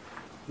current.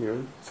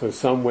 So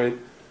some went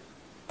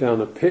down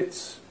the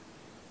pits,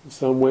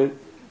 some went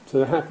to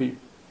the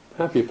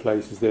happier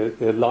places.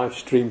 Their life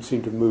stream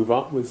seemed to move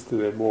upwards to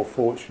the more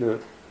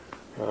fortunate.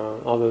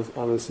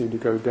 Others seemed to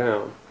go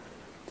down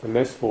to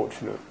less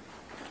fortunate.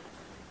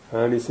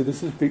 And he said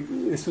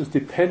this was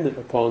dependent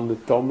upon the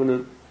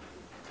dominant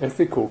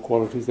ethical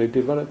qualities they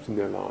developed in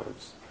their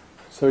lives.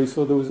 So he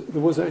saw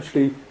there was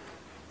actually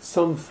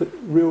some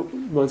real, you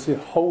might say,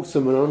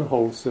 wholesome and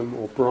unwholesome,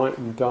 or bright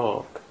and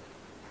dark,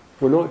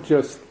 were not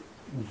just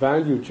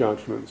value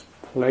judgments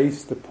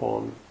placed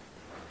upon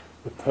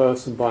the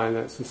person by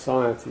that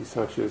society,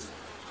 such as,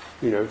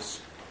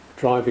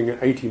 driving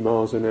at 80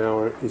 miles an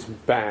hour is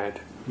bad,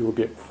 you will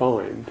get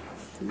fined,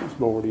 it's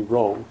morally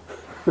wrong.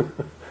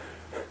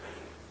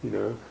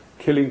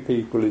 Killing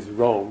people is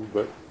wrong,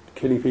 but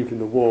killing people in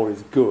the war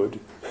is good.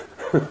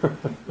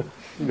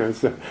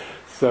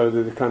 So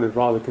they're the kind of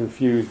rather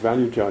confused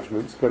value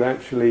judgments, but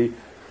actually,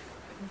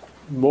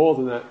 more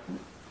than that,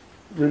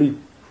 really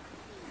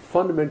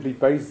fundamentally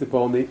based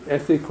upon the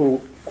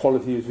ethical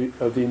quality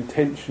of the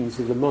intentions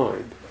of the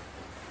mind.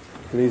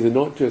 And these are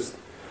not just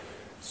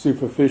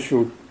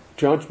superficial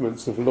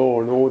judgments of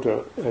law and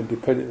order and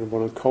dependent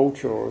upon a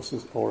culture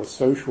or a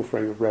social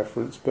frame of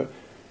reference, but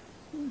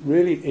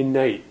really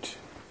innate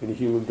in a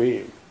human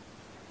being.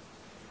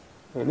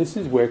 And this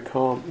is where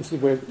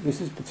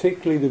this is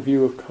particularly the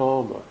view of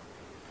karma,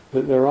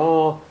 that there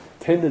are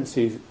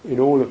tendencies in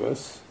all of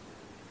us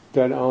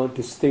that are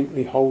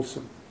distinctly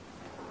wholesome,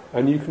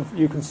 and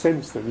you can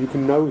sense them, you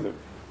can know them.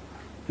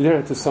 You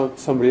don't have to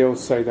somebody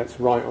else say that's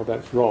right or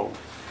that's wrong.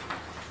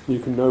 You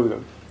can know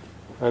them,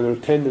 and there are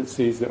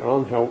tendencies that are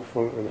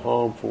unhelpful and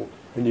harmful,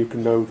 and you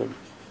can know them.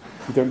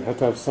 You don't have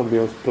to have somebody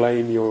else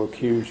blame you or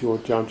accuse you or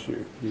judge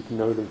you. You can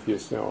know them for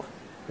yourself,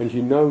 and if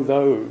you know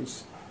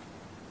those,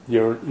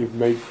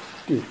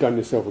 you've done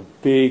yourself a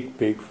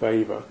big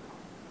favour,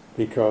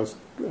 because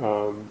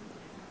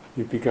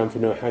you've begun to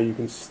know how you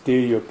can steer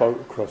your boat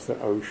across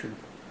that ocean.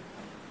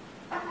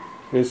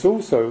 And it's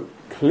also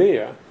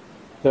clear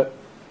that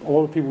a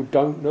lot of people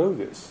don't know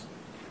this,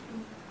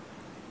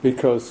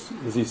 because,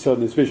 as he said in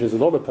this vision, there's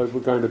a lot of people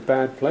going to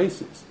bad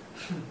places,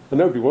 and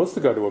nobody wants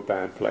to go to a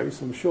bad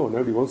place. I'm sure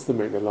nobody wants to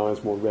make their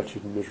lives more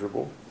wretched and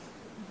miserable.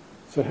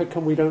 So how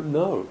come we don't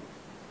know?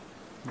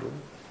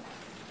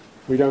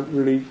 We don't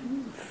really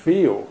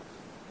feel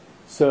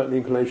certain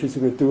inclinations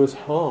are going to do us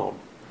harm.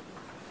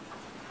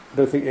 I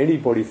don't think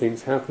anybody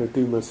thinks, how can I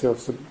do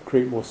myself to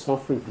create more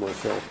suffering for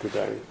myself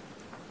today?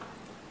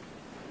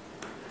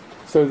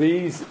 So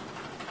these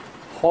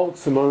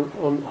wholesome,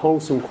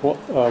 unwholesome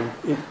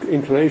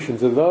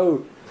inclinations,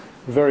 although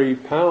very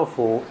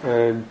powerful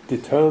and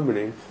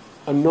determining,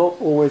 are not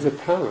always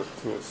apparent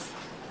to us.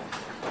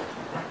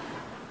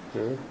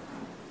 And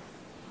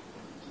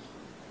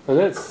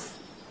that's,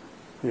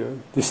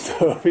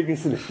 disturbing,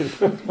 isn't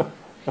it?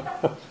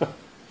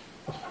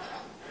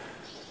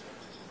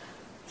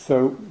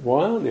 So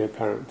why aren't they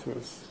apparent to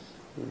us?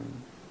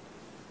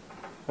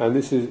 And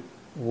this is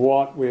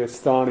what we're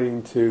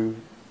starting to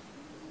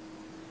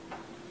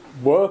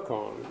work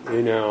on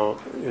in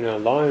our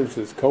lives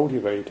as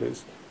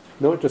cultivators,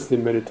 not just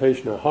in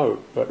meditation, I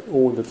hope, but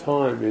all the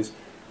time, is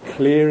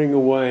clearing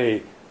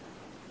away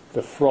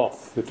the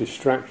froth, the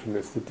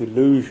distractionness, the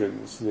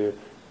delusions, the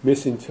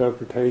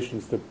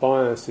misinterpretations, the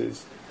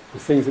biases, the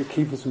things that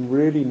keep us from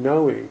really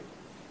knowing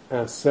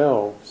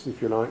ourselves,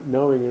 if you like,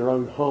 knowing our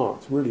own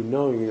hearts, really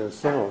knowing in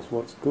ourselves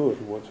what's good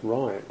and what's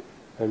right,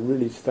 and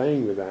really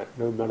staying with that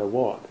no matter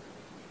what,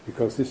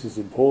 because this is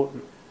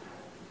important.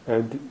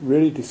 And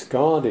really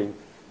discarding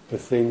the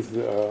things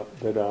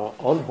that are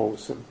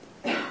unwholesome,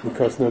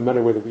 because no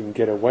matter whether we can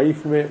get away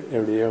from it,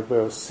 everybody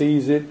else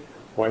sees it,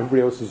 or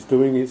everybody else is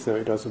doing it, so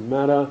it doesn't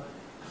matter,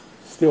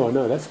 still I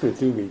know that's going to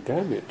do me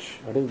damage.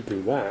 I don't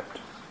do that.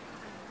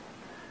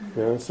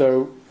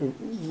 So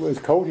as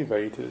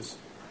cultivators,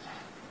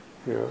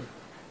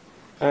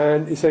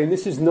 and he's saying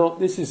this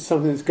is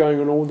something that's going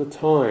on all the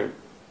time.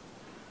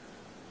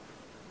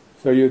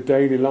 So your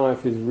daily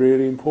life is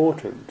really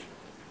important.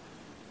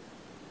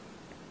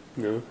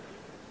 And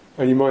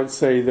you might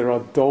say there are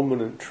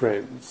dominant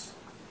trends.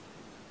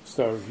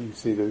 So you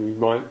see that we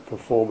might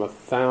perform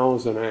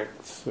 1,000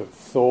 acts of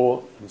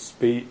thought and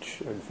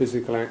speech and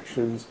physical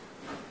actions,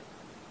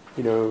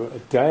 a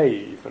day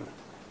even.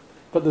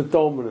 But the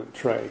dominant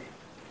trait,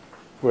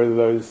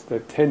 whether the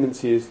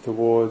tendency is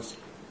towards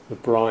the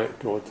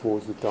bright or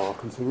towards the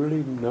dark, and so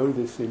really know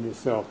this in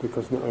yourself,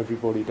 because not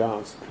everybody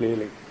does,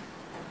 clearly.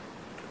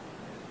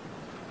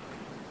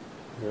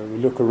 We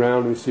look around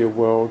and we see a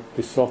world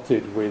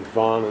besotted with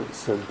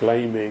violence and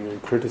blaming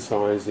and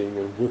criticising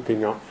and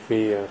whipping up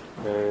fear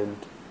and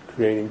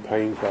creating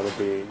pain for other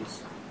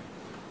beings.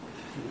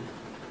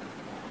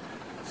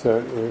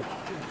 So,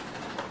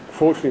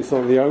 fortunately it's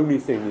not the only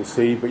thing you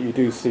see, but you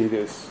do see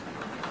this.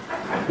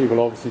 People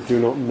obviously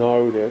do not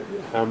know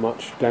how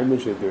much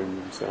damage they're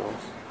doing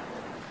themselves.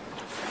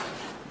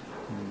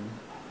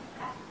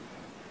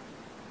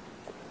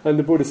 And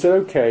the Buddha said,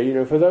 okay,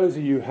 for those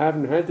of you who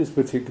haven't had this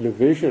particular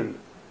vision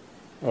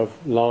of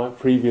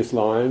previous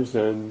lives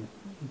and,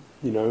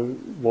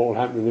 what will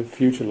happen in the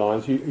future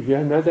lives, if you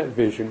haven't had that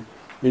vision,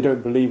 you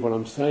don't believe what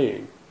I'm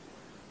saying,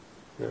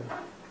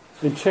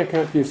 then check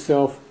out for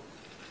yourself,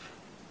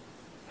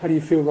 how do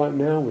you feel right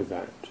now with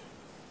that?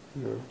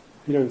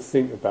 You don't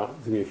think about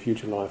whether it's a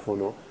future life or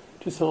not.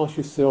 Just ask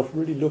yourself,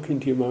 really look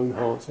into your own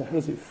heart, so how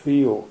does it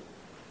feel,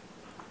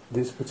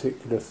 this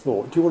particular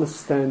thought? Do you want to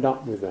stand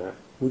up with that?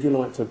 Would you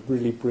like to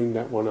really bring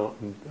that one up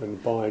and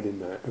abide in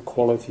that, the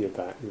quality of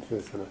that, if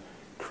it's kind of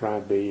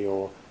crabby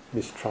or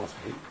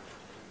mistrustful?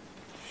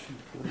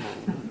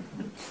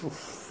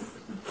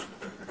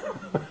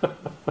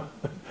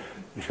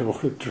 I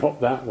want to drop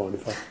that one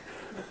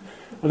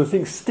and the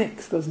thing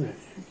sticks, doesn't it?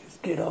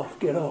 Just get off.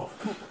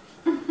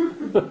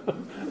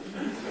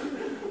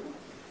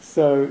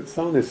 So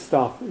some of this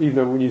stuff, even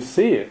though when you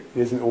see it,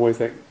 isn't always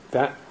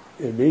that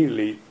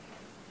immediately,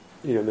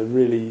 the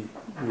really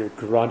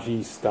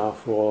grudgy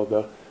stuff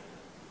or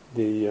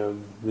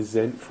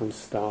resentful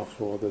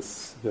stuff, or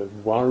the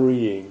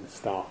worrying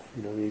stuff.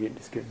 You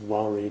just get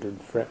worried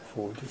and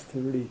fretful. Just to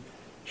really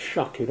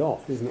shuck it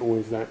off isn't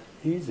always that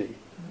easy.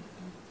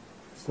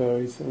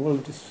 So he said, well,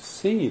 just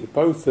see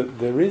both that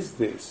there is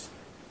this,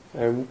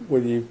 and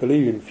whether you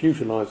believe in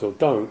future lives or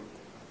don't,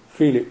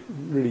 feel it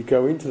really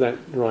go into that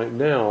right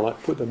now,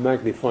 like put the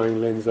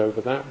magnifying lens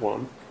over that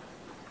one,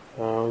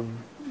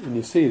 and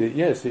you see that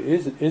yes, it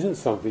isn't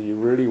something you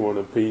really want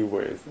to be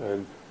with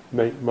and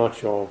make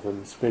much of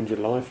and spend your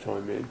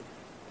lifetime in,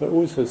 but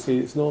also see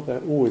it's not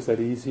always that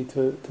easy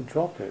to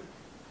drop it.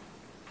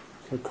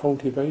 So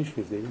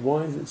cultivation is needed.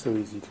 Why is it so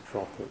easy to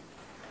drop it?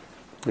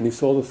 And he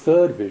saw the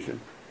third vision,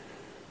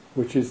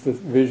 which is the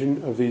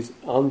vision of these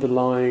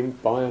underlying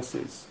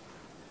biases.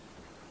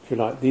 If you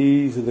like,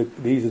 these are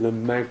the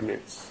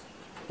magnets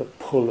that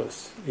pull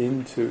us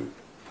into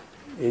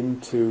these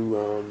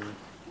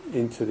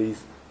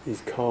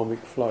karmic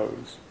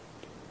flows.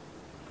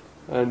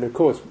 And of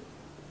course,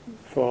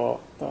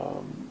 for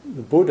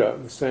the Buddha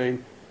was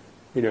saying,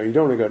 you don't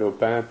want to go to a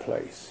bad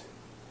place.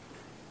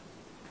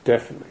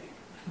 Definitely.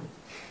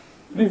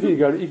 Even if you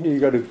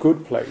go to a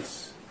good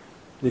place,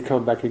 you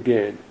come back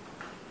again.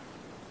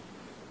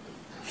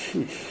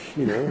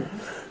 You're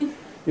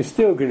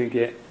still going to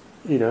get,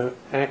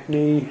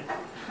 acne.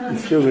 You're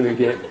still going to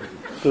get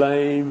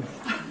blame.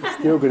 You're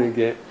still going to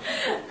get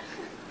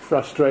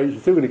frustration.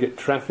 You're still going to get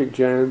traffic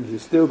jams. You're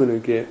still going to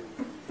get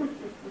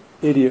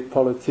idiot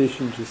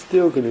politicians. You're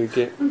still going to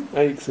get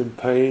aches and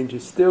pains.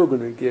 You're still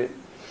going to get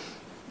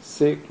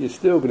sick. You're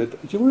still going to.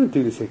 Do you want to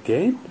do this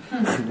again?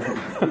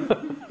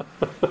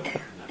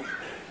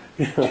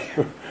 Do you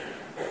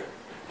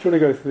want to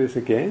go through this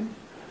again?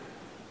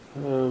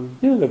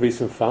 There'll be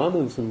some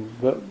fun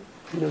but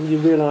you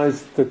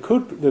realise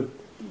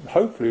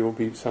hopefully will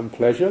be some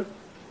pleasure.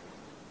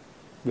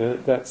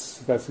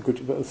 That's a good,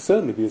 but there'll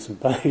certainly be some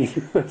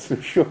pain. That's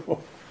for sure.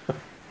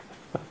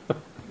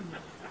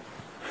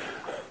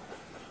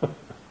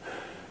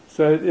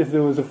 So if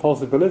there was a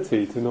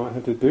possibility to not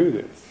have to do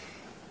this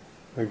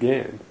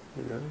again,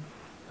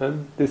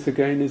 and this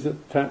again is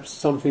perhaps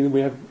something that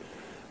we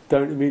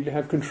don't immediately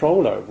have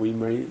control over. We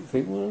may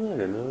think, well, I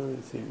don't know,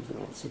 it seems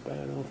not so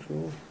bad after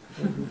all.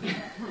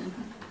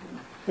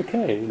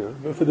 Okay,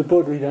 but for the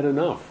Buddha he'd had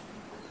enough.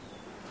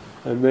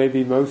 And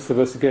maybe most of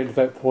us are getting to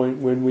that point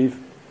when we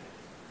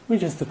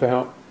just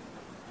about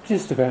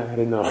had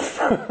enough.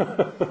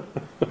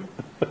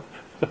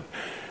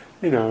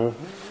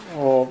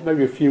 Or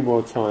maybe a few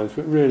more times,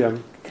 but really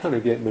I'm kind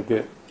of getting a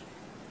bit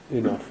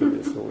enough of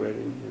this already.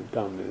 You've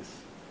done this.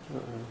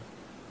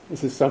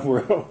 This is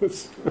somewhere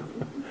else.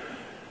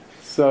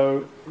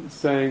 So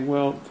saying,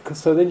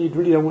 so then you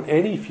really don't want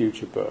any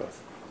future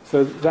birth.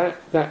 So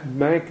that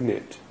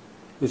magnet,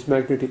 this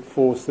magnetic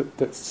force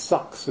that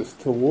sucks us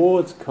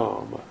towards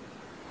karma,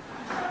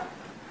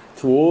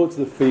 towards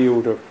the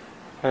field of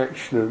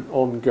action and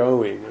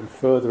ongoing and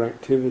further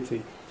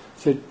activity,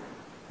 so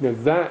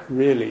that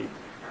really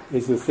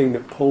is the thing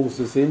that pulls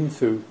us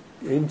into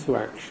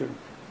action.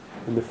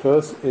 And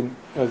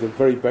as a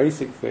very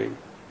basic thing,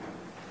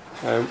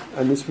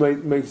 and this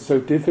makes it so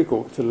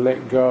difficult to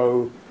let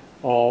go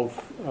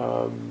of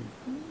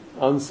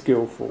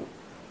unskillful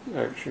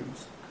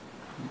actions.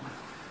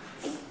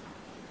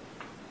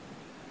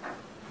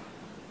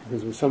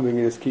 Because when something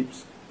in us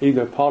keeps, even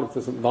though part of us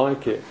doesn't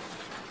like it,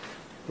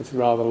 it's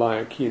rather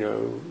like,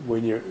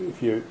 when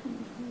if you're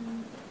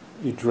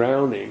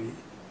drowning,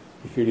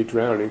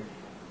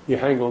 you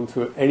hang on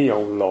to any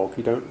old log.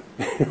 You don't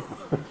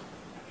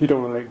you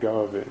don't want to let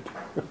go of it.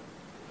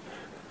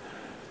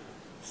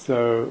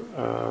 So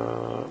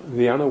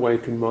the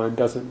unawakened mind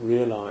doesn't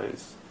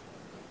realise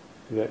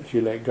that if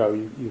you let go,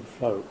 you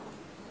float.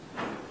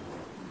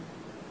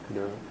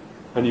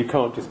 And you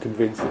can't just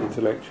convince it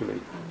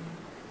intellectually.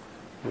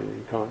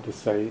 You can't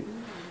just say,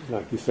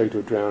 like you say to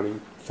a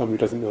drowning,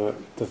 somebody who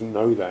doesn't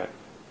know that.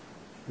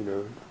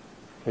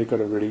 They've got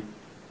to really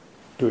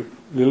do it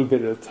a little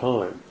bit at a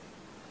time,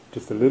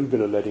 just a little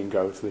bit of letting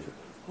go. So they say,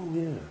 oh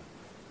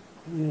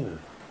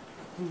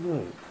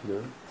right.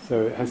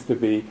 So it has to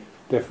be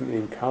definitely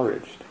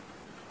encouraged.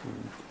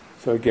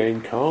 So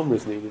again, karma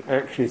is needed.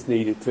 Action is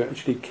needed to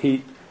actually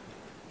keep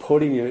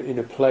putting it in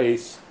a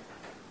place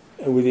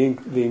with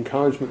the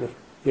encouragement of,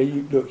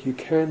 you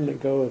can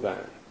let go of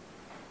that.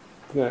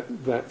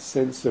 That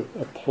sense of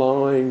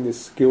applying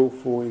this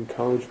skillful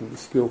encouragement, the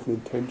skillful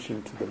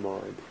intention to the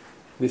mind.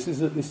 This is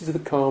the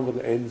karma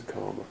that ends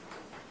karma.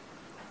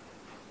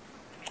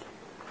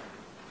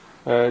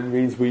 And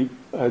means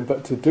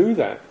but to do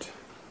that,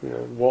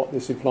 what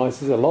this implies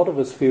is a lot of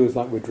us feels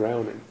like we're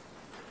drowning.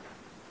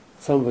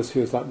 Some of us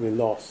feels like we're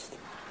lost,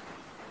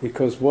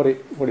 because what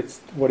it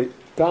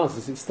does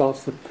is it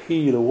starts to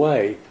peel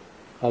away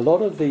a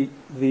lot of the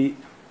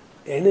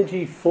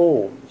energy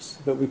forms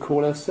that we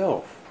call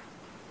ourselves.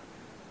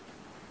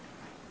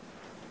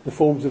 The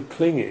forms of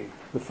clinging,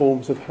 the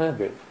forms of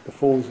habit, the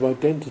forms of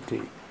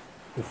identity,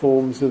 the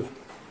forms of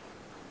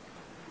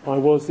I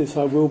was this,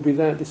 I will be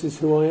that, this is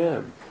who I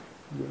am.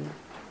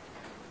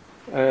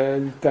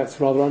 And that's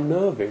rather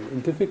unnerving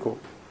and difficult.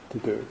 to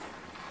do.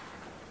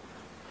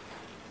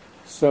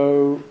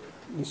 So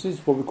this is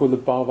what we call the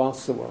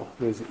bhavasava.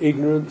 There's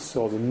ignorance,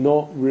 or the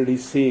not really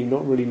seeing,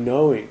 not really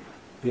knowing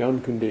the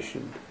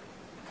unconditioned,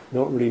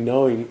 not really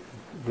knowing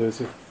there's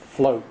a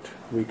float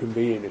we can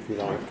be in, if you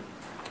like.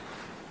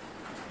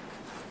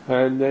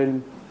 And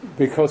then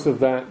because of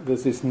that,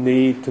 there's this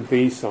need to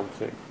be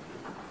something,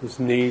 this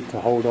need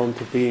to hold on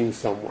to being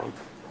someone.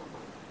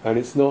 And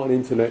it's not an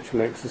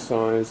intellectual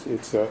exercise,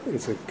 it's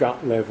a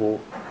gut level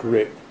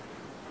grip,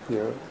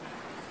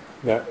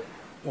 that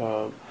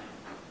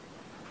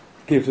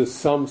gives us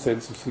some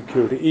sense of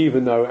security,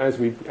 even though as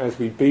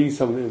we be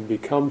something and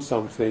become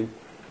something,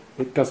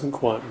 it doesn't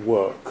quite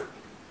work.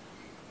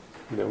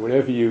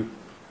 Whether you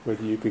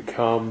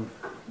become,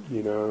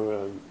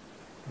 a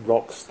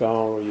rock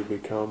star, or you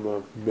become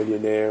a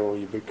millionaire, or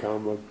you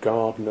become a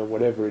gardener,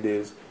 whatever it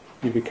is,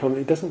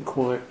 it doesn't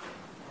quite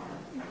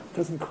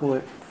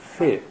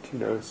fit.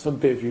 Some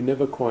bit of you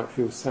never quite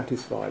feel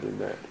satisfied in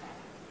that.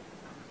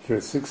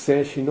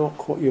 Success, you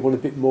want a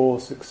bit more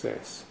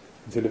success,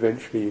 until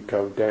eventually you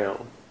go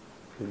down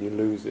and you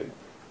lose it.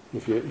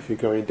 If you're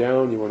going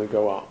down, you want to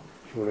go up.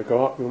 If you want to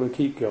go up, you want to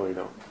keep going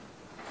up.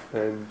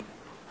 And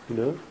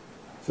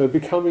so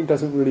becoming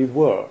doesn't really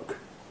work.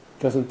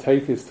 It doesn't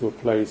take us to a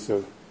place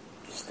of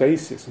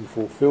stasis and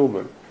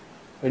fulfillment.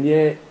 And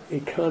yet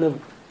it kind of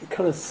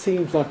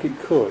seems like it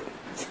could,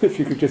 if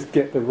you could just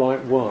get the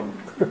right one.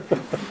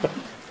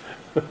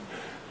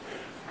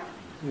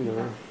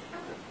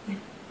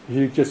 If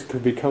you just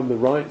could become the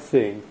right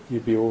thing,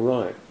 you'd be all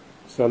right.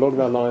 So a lot of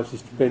our lives is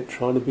spent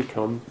trying to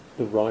become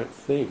the right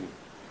thing.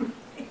 And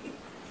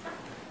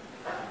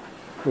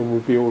we'll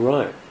be all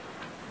right.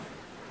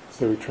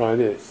 So we try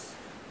this,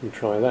 we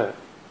try that,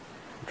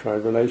 we try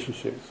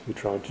relationships, we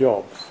try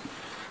jobs,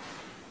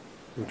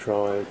 we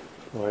try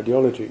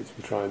ideologies,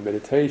 we try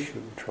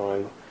meditation, we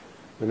try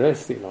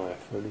monastic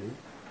life. And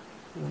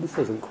this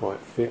doesn't quite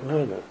fit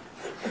either.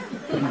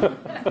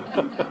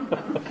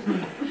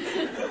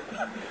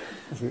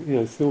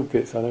 Still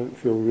bits I don't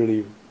feel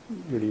really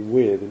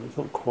weird, and it's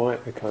not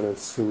quite the kind of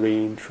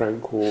serene,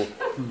 tranquil,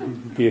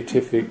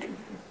 beatific,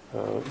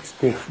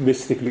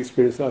 mystical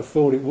experience I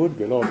thought it would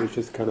be. A lot of it's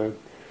just kind of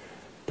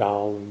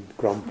dull and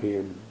grumpy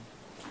and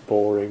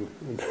boring.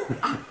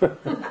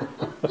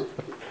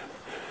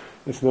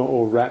 It's not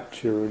all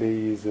rapture and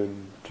ease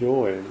and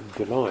joy and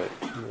delight,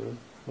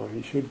 like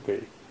it should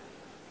be.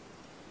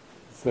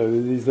 So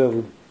these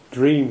little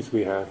dreams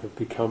we have of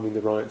becoming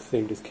the right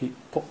thing just keep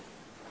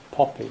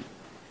popping.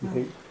 You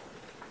think,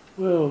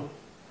 well,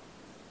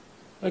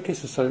 I guess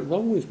there's something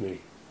wrong with me.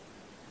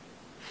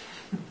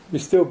 You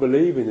still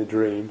believe in the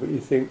dream, but you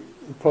think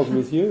the problem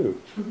is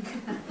you.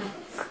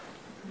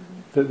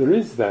 That there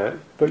is that,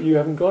 but you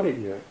haven't got it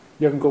yet.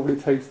 You haven't got what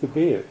it takes to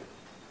be it.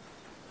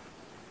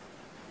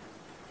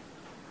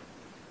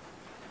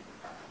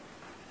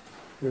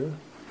 Yeah?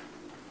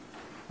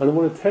 And I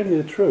want to tell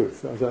you the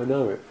truth as I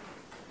know it.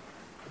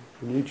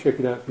 And you check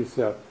it out for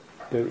yourself.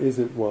 There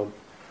isn't one.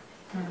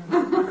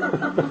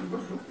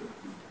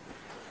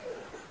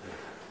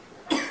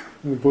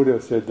 The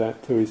Buddha said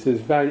that too. He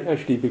says,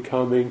 actually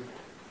becoming,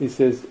 he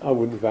says, I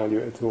wouldn't value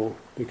it at all,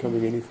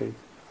 becoming anything.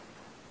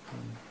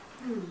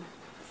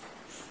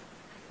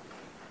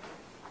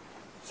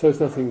 So there's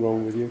nothing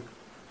wrong with you.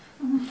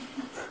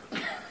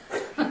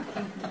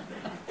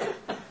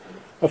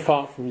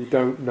 Apart from you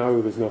don't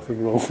know there's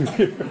nothing wrong with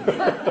you.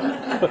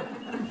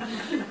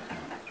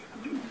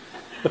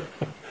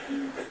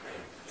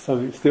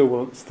 Something still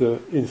wants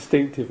to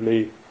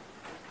instinctively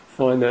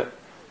find that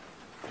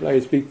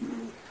place.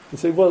 And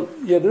say, well,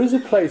 yeah, there is a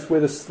place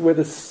where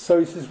so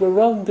he says, well,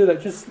 rather than do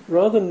that, just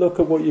rather than look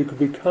at what you could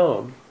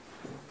become,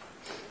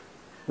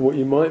 what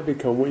you might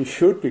become, what you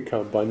should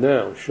become by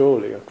now,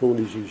 surely, after all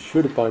these years, you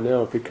should have by now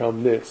have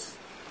become this.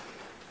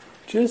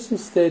 Just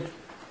instead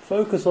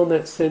focus on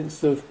that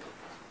sense of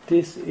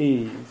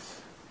dis-ease,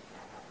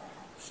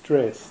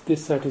 stress,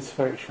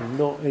 dissatisfaction,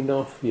 not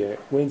enough yet,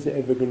 when's it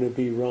ever going to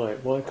be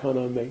right, why can't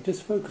I make,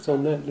 just focus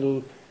on that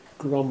little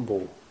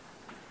grumble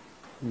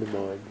in the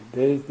mind.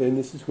 Then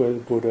this is where the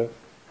Buddha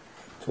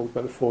talked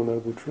about the Four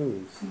Noble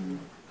Truths.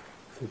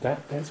 So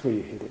that's where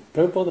you hit it.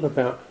 Don't bother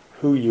about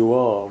who you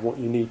are, what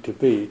you need to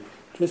be,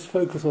 just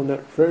focus on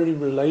that very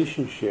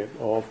relationship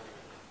of,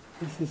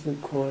 this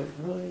isn't quite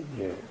right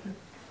yet.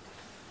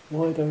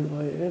 Why don't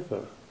I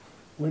ever?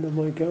 When am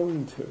I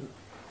going to?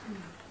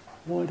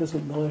 Why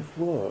doesn't life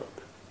work?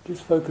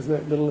 Just focus on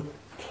that little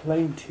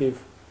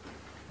plaintive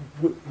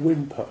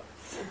whimper.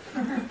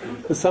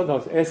 It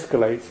sometimes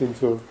escalates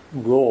into a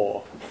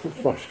roar of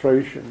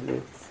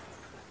frustration.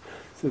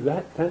 So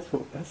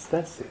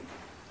that's it.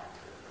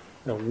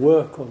 Now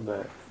work on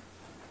that.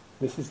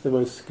 This is the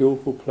most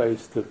skillful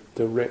place to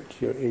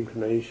direct your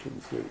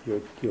inclinations,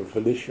 your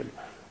volition.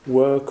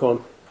 Work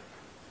on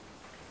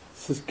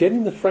just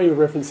getting the frame of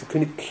reference that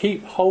can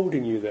keep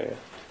holding you there.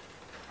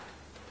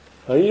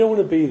 And you don't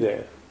want to be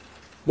there.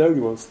 Nobody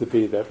wants to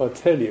be there, but I'll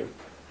tell you.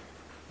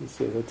 He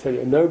says, I'll tell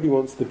you, nobody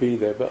wants to be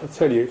there, but I'll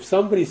tell you, if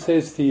somebody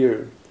says to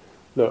you,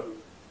 look,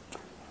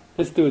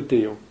 let's do a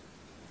deal.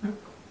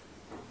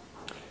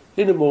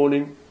 In the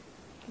morning,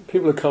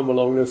 people will come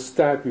along, they'll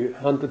stab you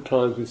 100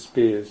 times with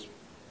spears.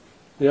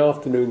 In the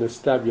afternoon, they'll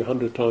stab you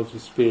 100 times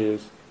with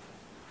spears.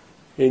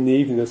 In the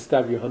evening, they'll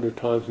stab you 100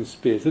 times with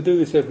spears. They do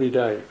this every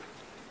day.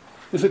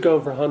 This will go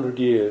on for 100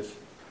 years.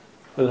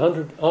 And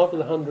after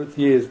the 100th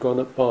year has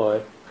gone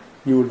by,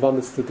 you will have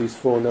understood these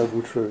four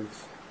noble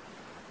truths.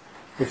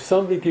 If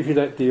somebody gives you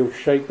that deal,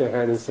 shake their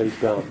hand and say,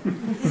 done.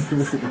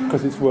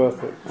 Because it's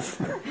worth it.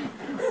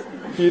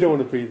 You don't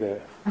want to be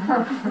there.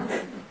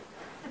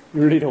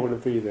 You really don't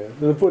want to be there.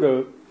 And the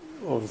Buddha,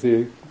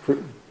 obviously,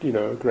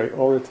 a great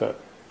orator,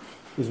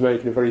 is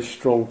making a very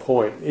strong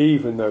point,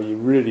 even though you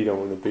really don't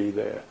want to be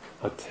there.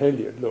 I tell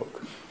you,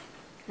 look,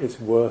 it's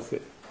worth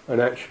it. And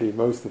actually,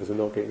 most of us are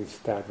not getting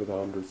stabbed with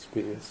 100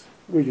 spears.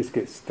 We just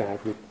get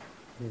stabbed with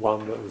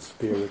one little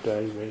spear a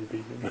day,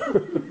 maybe.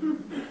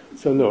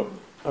 So look,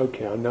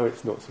 okay, I know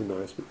it's not so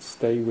nice, but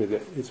stay with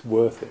it. It's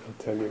worth it,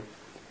 I tell you.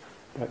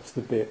 That's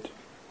the bit.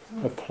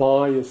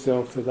 Apply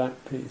yourself to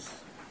that piece.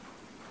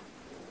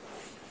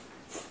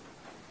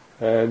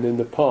 And in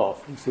the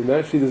path. So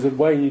naturally there's a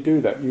way you do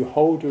that. You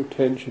hold your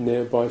attention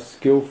there by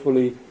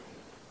skillfully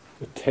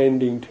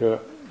attending to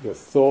your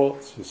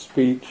thoughts, your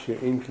speech, your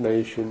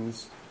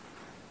inclinations,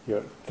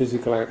 your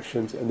physical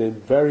actions, and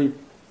then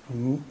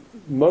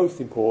most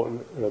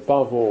important, and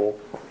above all,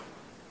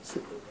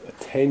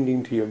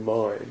 attending to your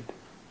mind.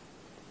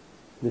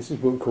 This is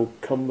what we call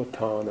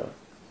Kamma,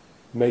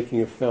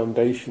 making a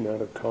foundation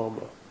out of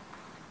karma.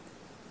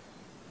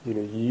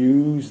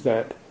 Use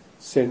that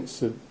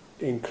sense of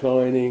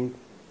inclining,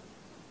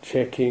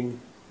 checking,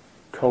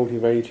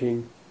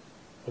 cultivating,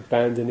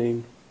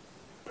 abandoning,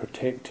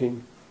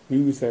 protecting.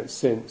 Use that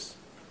sense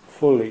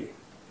fully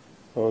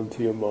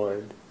onto your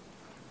mind,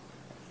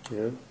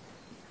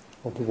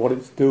 onto what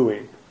it's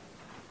doing.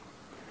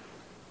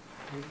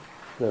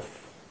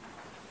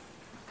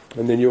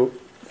 And then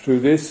through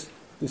this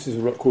is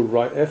called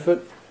right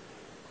effort.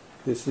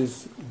 This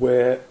is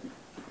where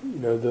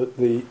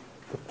the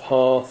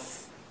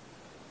path,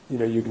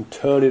 you can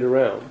turn it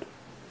around.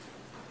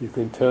 You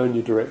can turn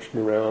your direction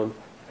around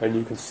and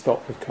you can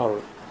stop the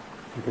current.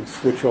 You can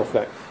switch off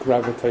that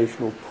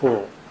gravitational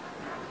pull.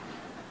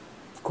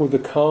 It's called the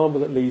karma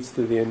that leads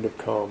to the end of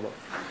karma.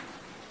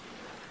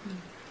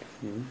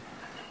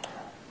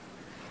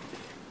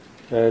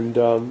 And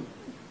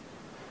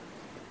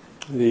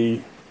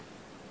the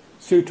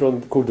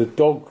sutra called the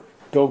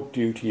dog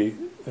duty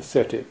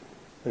ascetic,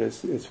 and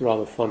it's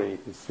rather funny,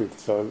 this sutra.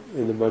 So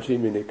in the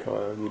Majjhima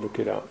Nikaya, when you look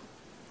it up,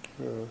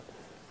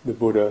 the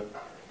Buddha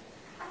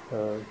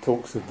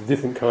talks of the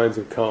different kinds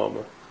of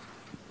karma.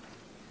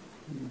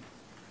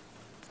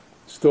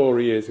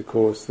 Story is, of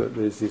course, that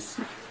there's this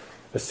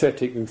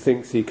ascetic who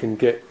thinks he can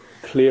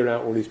clear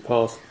out all his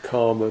past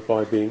karma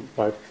by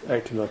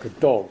acting like a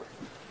dog.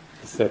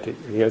 Ascetic.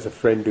 He has a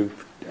friend who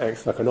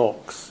acts like an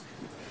ox,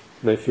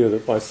 and they feel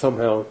that by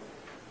somehow,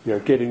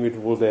 getting rid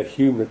of all their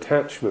human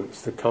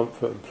attachments to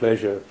comfort and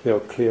pleasure, they'll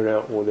clear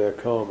out all their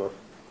karma.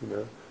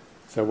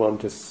 So one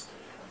just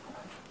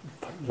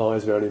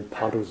lies around in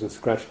puddles and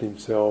scratches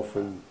himself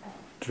and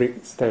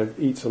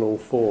eats on all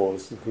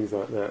fours and things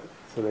like that.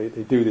 So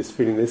they do this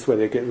feeling this way,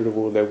 they get rid of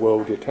all their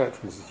worldly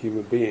attachments as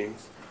human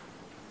beings.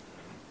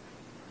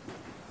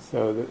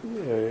 So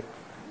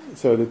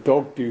the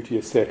dog duty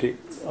ascetic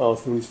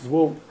asks him, he says,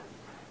 well,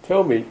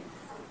 tell me,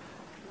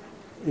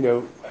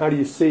 how do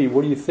you see,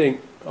 what do you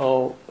think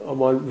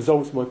my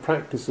results of my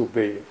practice will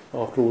be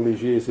after all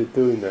these years of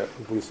doing that?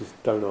 The Buddha says,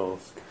 don't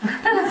ask.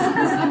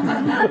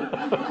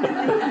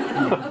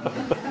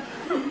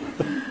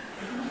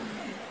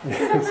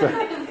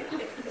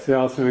 So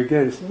I asked him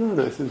again. He said,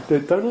 no, he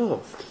said, don't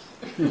ask.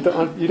 You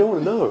don't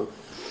want to know.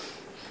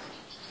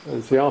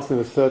 And so he asked him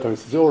a third time. He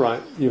says, all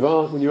right,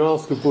 when you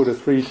ask a Buddha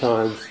 3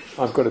 times,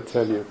 I've got to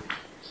tell you.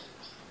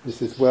 He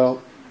says,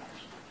 well,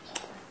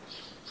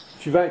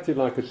 if you've acted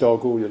like a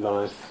dog all your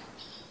life,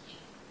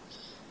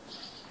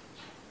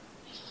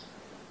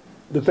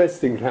 the best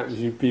thing that happens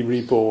is you'd be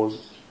reborn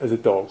as a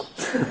dog.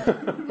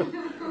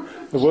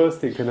 The worst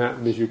thing can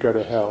happen is you go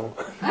to hell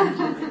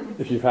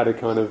if you've had a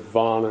kind of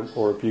violent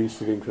or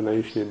abusive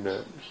inclination in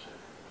that.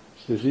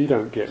 Because you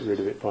don't get rid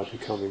of it by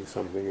becoming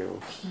something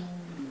else.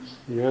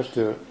 You have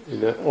to,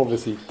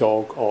 obviously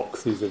dog,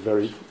 ox, these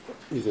are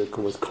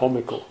almost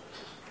comical.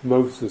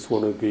 Most of us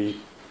want to be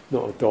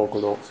not a dog or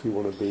an ox, we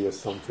want to be a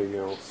something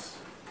else.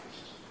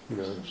 He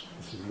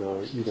says,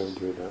 no, you don't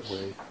do it that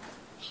way.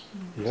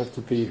 You have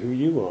to be who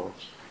you are.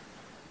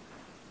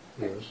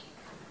 You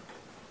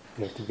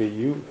have to be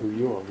who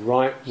you are,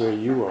 right where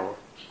you are.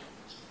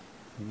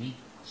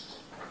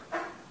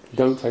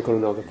 Don't take on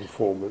another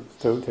performance,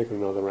 don't take on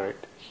another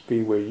act.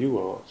 Be where you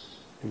are.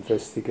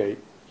 Investigate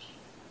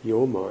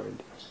your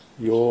mind,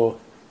 your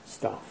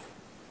stuff.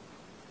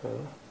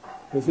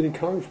 There's an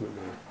encouragement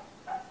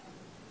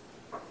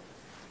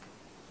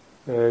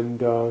there.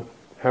 And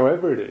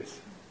however it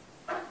is,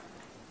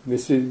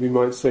 we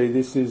might say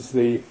this is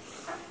the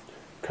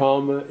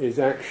karma is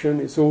action.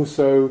 It's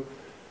also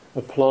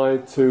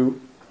applied to,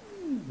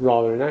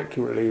 rather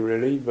inaccurately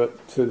really,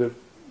 but to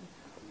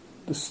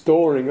the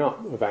storing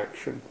up of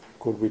action.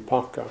 called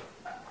vipaka,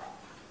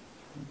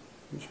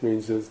 which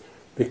means that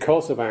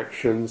because of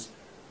actions,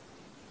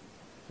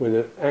 when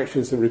the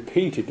actions are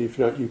repeated, if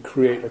not, you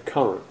create a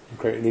current, you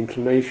create an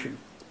inclination,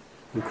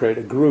 you create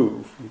a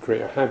groove, you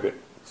create a habit.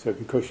 So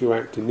because you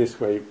act in this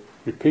way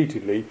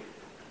repeatedly,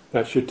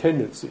 that's your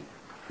tendency.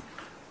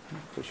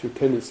 That's your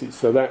tendency.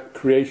 So that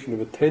creation of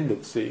a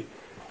tendency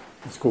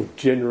is called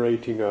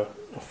generating a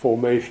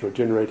formation, or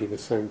generating a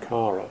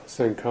sankhara.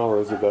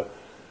 Sankharas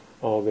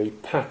are the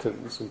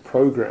patterns and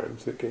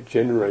programs that get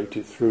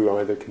generated through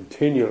either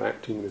continual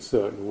acting in a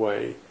certain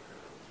way,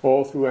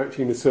 or through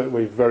acting in a certain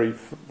way very,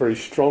 very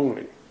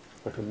strongly,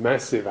 like a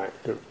massive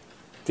act of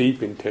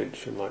deep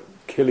intention, like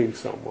killing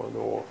someone,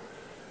 or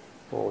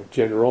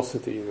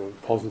generosity,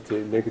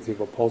 positive, negative,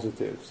 or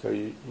positive. So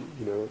you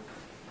know,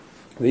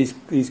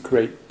 these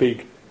create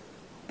big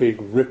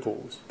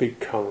ripples, big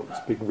currents,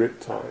 big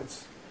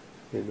riptides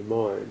in the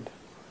mind.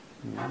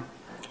 Mm.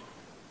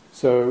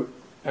 So,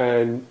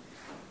 and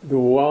the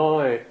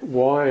why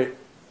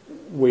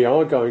we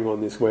are going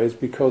on this way is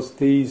because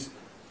these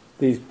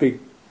big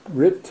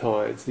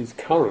riptides, these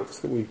currents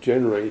that we've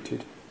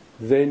generated,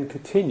 then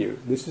continue.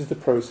 This is the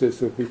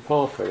process of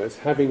vipaka. That's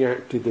having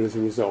acted as a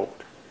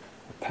result.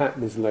 A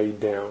pattern is laid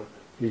down.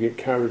 You get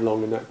carried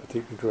along in that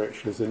particular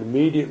direction. There's an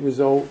immediate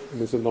result and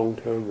there's a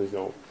long-term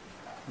result.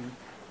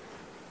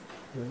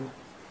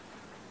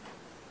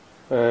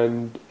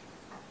 And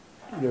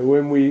you know,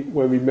 when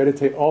we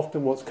meditate,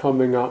 often what's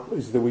coming up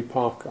is the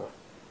vipaka,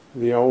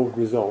 the old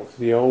results,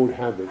 the old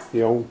habits,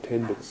 the old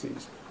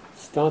tendencies.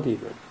 Study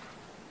them,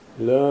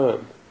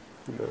 learn.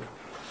 You know,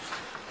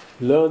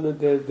 learn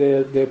that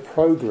they're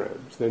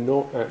programs. They're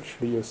not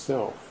actually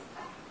yourself.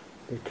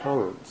 They're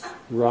currents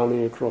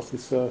running across the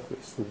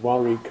surface. The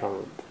worry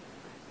current,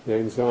 the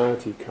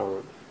anxiety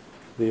current,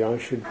 the I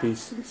should be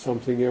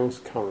something else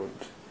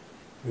current,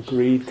 the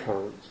greed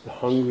current, the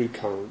hungry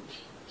current,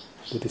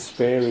 the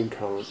despairing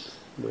current.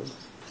 You know.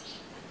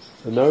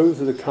 And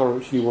those are the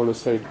currents you want to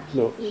say,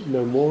 look,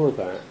 no more of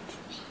that.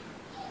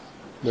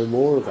 No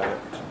more of that.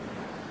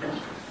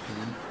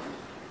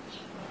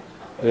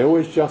 They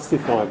always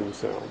justify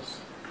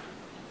themselves.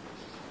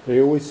 They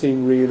always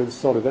seem real and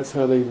solid. That's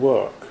how they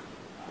work.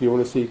 You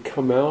want to see it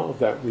come out of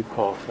that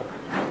vipaka.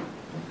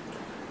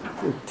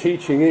 The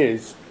teaching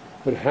is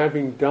that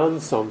having done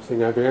something,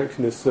 having acted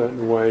in a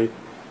certain way,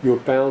 you're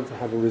bound to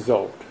have a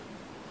result.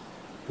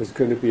 There's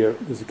going to be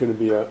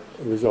a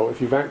result.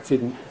 If you've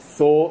acted in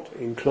thought,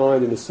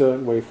 inclined in a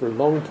certain way for a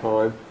long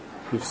time,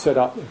 you've set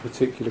up a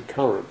particular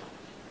current.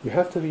 You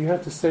have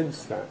to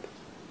sense that.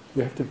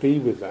 You have to be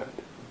with that.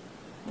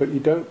 But you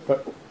don't.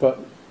 But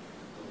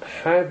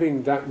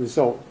having that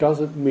result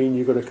doesn't mean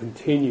you've got to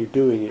continue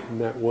doing it in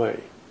that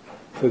way.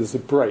 So there's a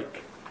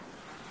break.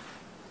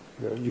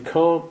 You know, you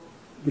can't,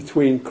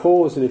 between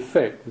cause and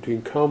effect,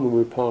 between karma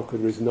and vipaka,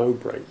 there is no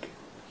break.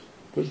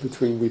 But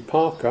between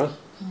vipaka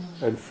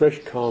and fresh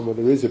karma,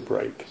 there is a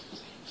break.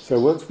 So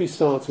once we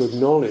start to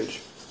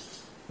acknowledge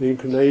the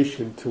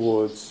inclination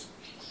towards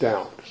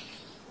doubt,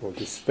 or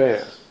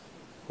despair,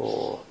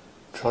 or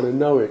trying to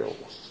know it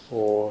all,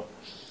 or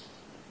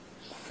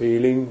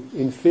feeling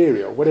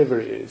inferior, whatever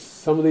it is,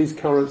 some of these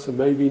currents are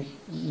maybe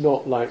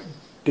not like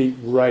deep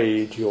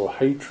rage or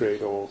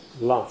hatred or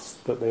lust,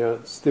 but they are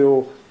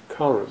still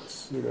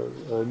currents. You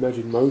know, I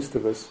imagine most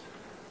of us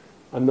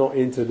are not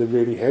into the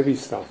really heavy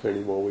stuff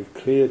anymore. We've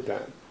cleared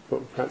that,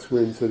 but perhaps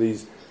we're into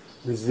these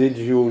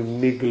residual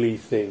niggly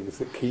things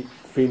that keep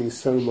feeling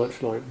so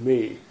much like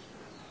me.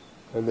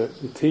 And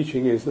that the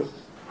teaching is that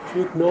if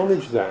you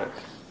acknowledge that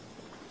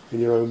in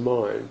your own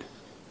mind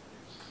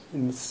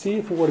and see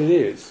it for what it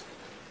is,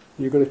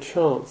 you've got a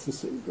chance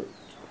to,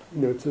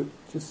 to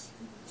just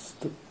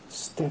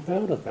step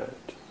out of that.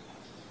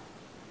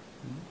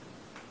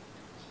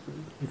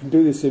 You can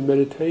do this in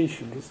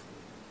meditation. Just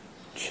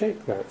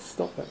check that,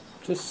 stop that.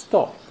 Just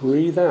stop,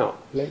 breathe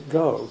out, let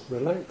go,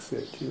 relax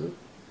it,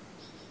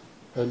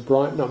 and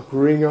brighten up,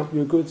 bring up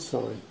your good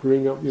side,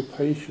 bring up your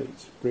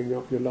patience, bring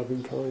up your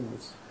loving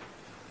kindness.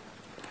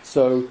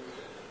 So,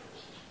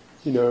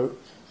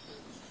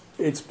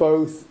 it's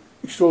both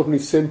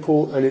extraordinarily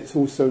simple and it's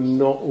also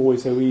not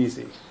always so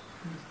easy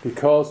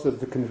because of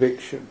the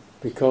conviction,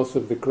 because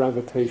of the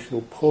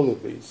gravitational pull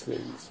of these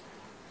things.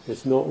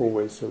 It's not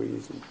always so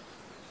easy.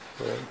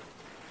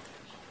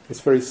 It's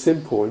very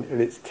simple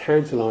and it's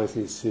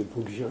tantalisingly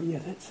simple because yeah,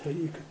 that's how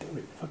you could do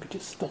it. If I could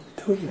just stop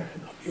doing that,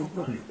 I'll be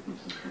all right.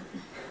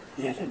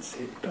 Yeah, that's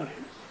it, got it.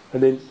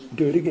 And then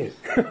do it again.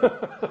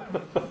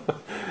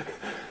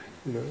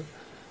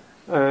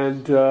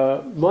 And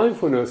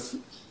mindfulness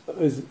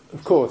is,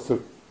 of course,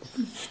 of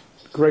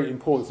great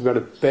importance. You've got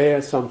to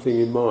bear something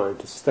in mind,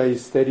 to stay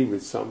steady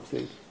with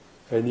something,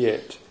 and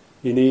yet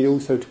you need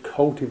also to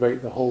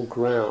cultivate the whole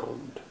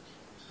ground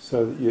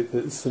so that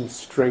there's some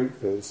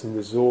strength there, there's some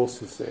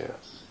resources there.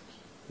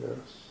 And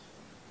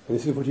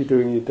this is what you're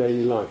doing in your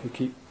daily life. You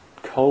keep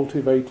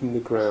cultivating the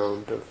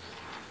ground of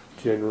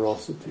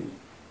generosity,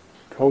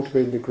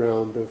 cultivating the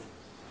ground of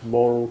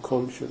moral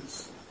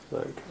conscience.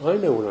 Like, I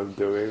know what I'm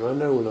doing, I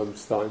know when I'm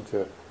starting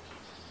to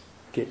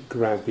get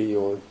grabby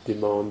or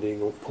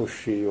demanding or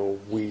pushy or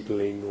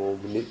wheedling or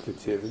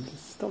manipulative, and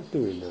just stop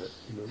doing that,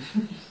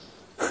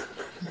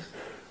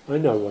 I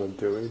know what I'm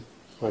doing.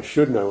 I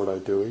should know what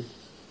I'm doing.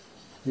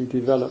 You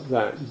develop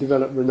that. You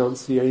develop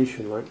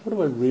renunciation, like, what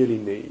do I really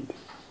need?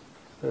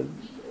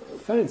 And I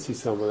fancy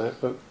some of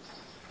that, but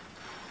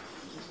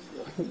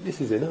I think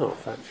this is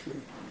enough,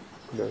 actually.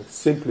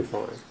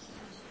 Simplifying.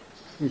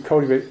 You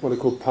cultivate what are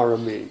called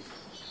parami.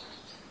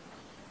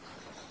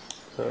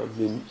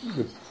 The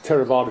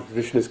Theravada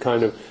tradition has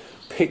kind of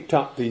picked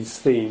up these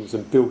themes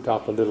and built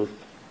up a little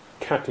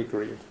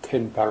category of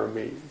 10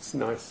 paramis. It's a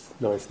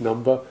nice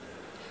number.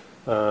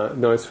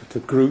 Nice to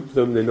group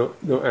them. They're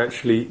not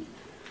actually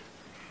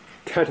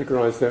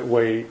categorized that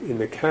way in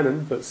the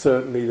canon, but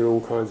certainly there are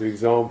all kinds of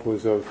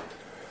examples of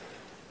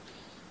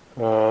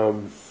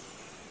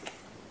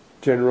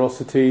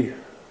generosity,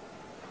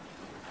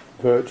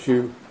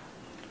 virtue,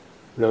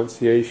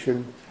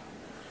 renunciation,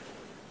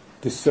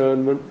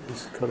 discernment,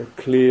 this kind of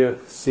clear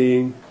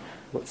seeing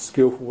what's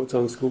skillful, what's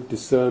unskillful,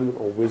 discernment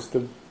or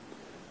wisdom,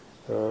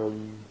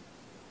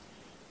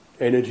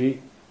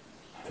 energy,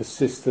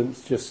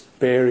 persistence, just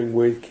bearing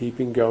with,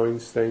 keeping going,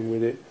 staying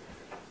with it,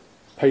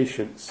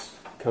 patience,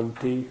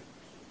 khamti,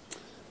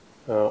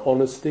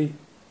 honesty,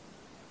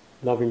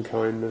 loving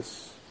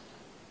kindness,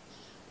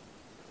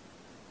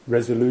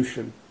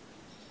 resolution,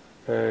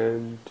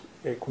 and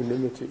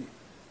equanimity.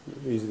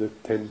 These are the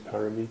 10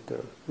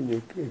 paramita. And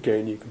you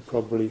can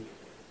probably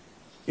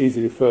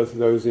easily refer to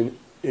those in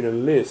a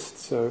list.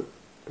 So,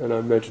 and I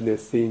imagine they're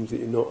themes that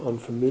you're not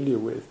unfamiliar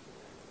with.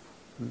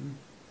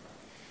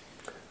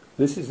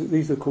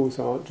 These, of course,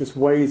 are just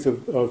ways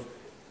of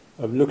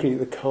looking at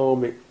the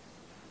karmic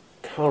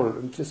current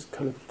and just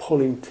kind of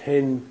pulling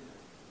 10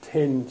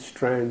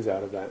 strands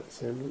out of that.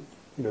 Saying,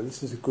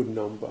 this is a good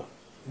number.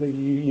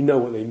 You know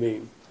what they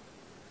mean,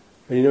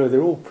 and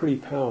they're all pretty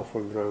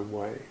powerful in their own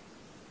way.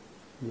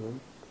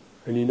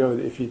 And that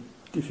if you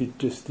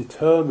just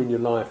determine your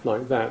life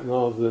like that,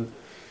 rather than,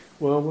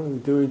 well, what am I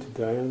doing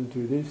today? I'm going to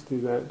do this, do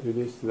that, do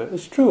this, do that.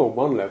 It's true on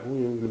one level.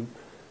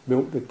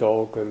 Milk the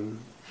dog and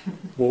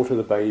water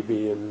the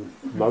baby and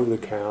mow the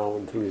cow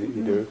and things that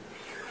you do.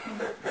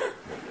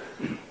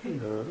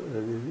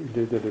 And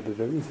you do.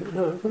 You say,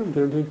 no, what I'm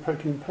doing,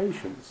 practicing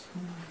patience.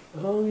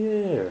 Oh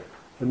yeah,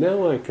 and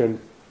now I can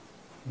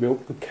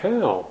milk the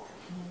cow.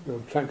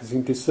 I'm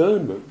practicing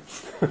discernment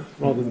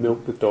rather than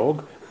milk the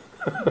dog.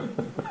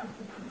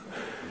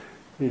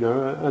 And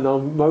I'll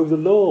mow the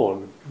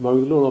lawn.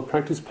 I'll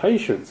practice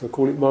patience. I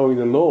call it mowing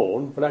the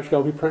lawn, but actually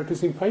I'll be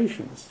practicing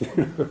patience.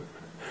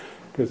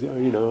 Because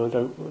I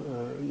don't.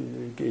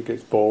 It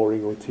gets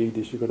boring or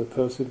tedious. You've got to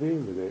persevere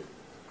with it.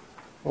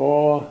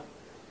 Or,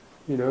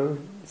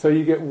 so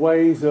you get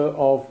ways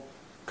of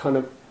kind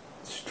of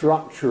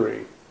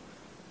structuring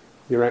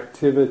your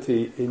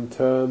activity in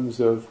terms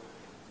of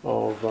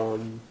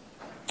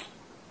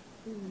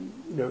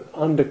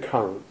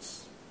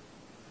undercurrents.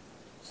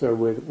 So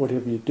with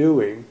whatever you're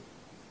doing,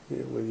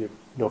 whether you're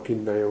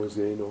knocking nails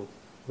in or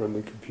run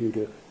the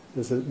computer,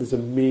 there's a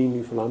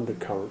meaningful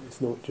undercurrent. It's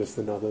not just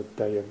another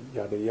day of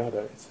yada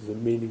yada. There's a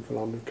meaningful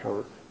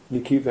undercurrent. And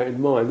you keep that in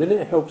mind. Then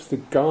it helps to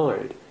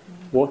guide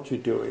what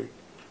you're doing.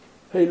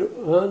 Hey, look,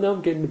 now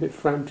I'm getting a bit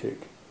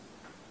frantic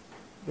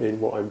in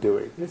what I'm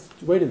doing.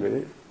 Wait a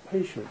minute,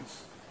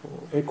 patience.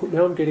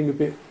 Now I'm getting a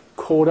bit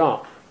caught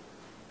up.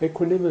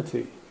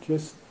 Equanimity.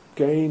 Just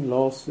gain,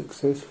 loss,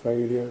 success,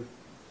 failure.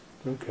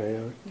 Okay,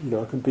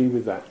 I can be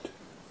with that.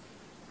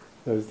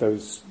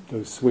 Those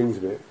swings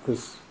of it,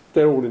 because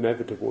they're all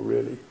inevitable,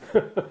 really.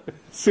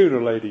 Sooner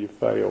or later you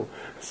fail.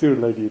 Sooner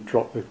or later you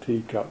drop the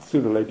teacup.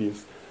 Sooner or later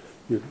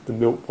the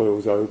milk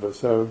boils over.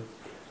 So,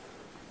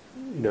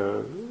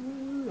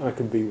 I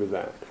can be with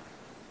that.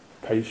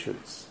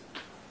 Patience,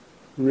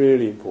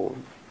 really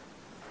important.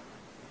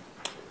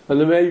 And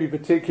there may be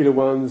particular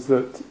ones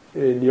that,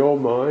 in your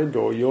mind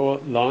or your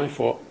life,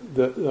 or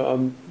that are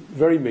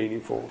very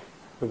meaningful.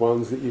 The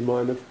ones that you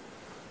might have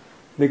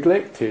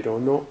neglected or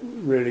not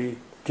really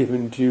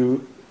given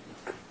due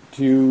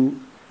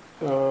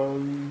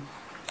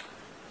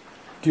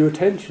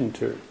attention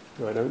to.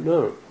 I don't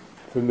know.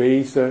 For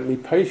me, certainly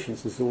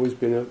patience has always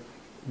been a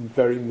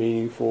very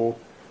meaningful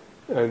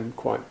and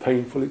quite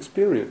painful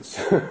experience.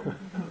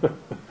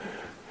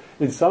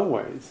 In some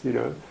ways,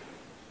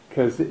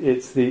 because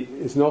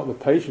it's not the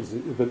patience,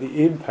 but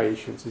the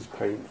impatience is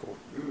painful.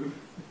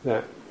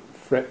 That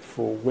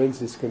fretful, when's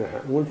this going to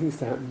happen? I want things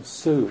to happen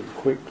soon,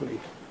 quickly.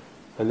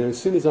 And then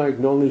as soon as I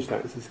acknowledge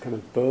that, it's this kind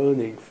of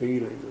burning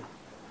feeling.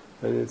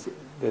 And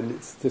then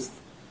it's just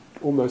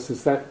almost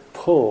as that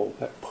pull,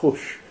 that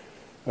push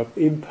of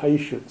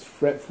impatience,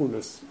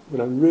 fretfulness, when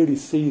I really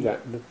see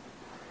that,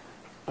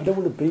 I don't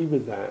want to be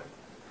with that.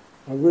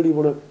 I really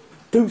want to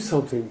do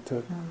something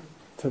to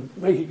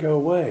make it go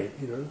away,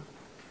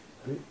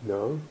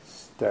 No,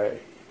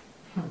 stay.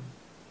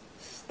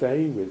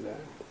 Stay with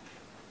that.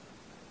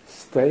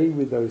 Stay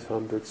with those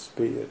 100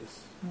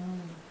 spears.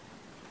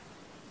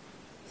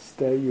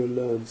 Stay, you'll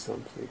learn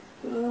something.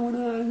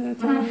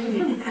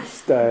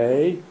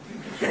 Stay.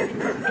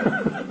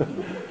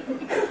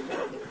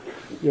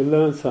 you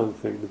learn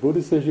something. The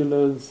Buddha says you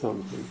learn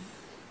something.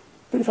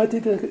 But if I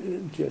did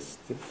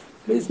just this,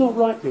 it's not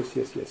right. Yes.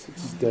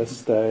 It's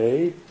just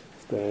stay.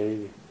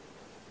 Oh,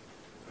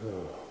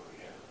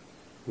 yeah.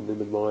 And then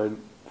the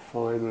mind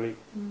finally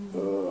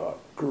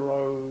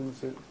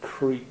groans and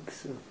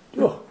creaks and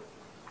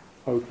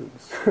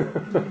opens.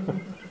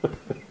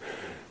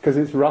 Because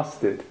it's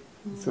rusted.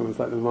 It's almost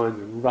like the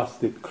mind's a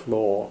rusted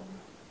claw.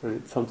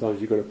 And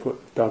sometimes you've got to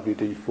put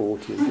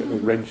WD-40 and get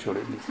a wrench on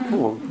it. And say,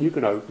 come on, you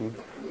can open.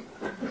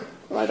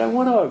 I don't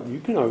want to open.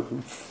 You can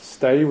open.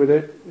 Stay with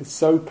it. It's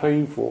so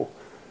painful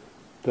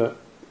that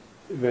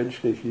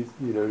eventually, if your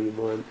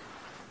mind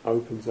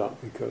opens up,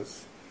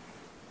 because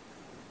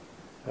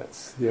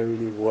that's the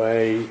only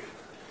way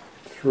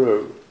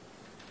through.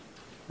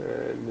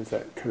 And there's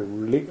that kind of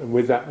and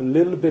with that, a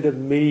little bit of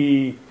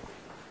me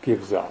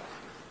gives up.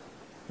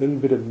 A little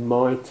bit of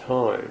my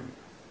time,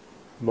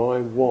 my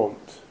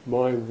want,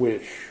 my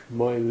wish,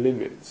 my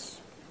limits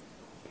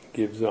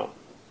gives up.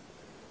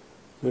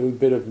 A little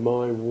bit of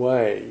my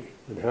way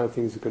and how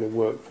things are going to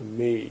work for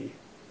me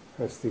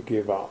has to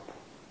give up.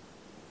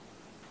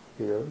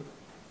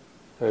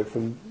 And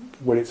from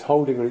when it's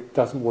holding on, it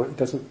doesn't want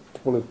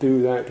to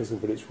do that. It doesn't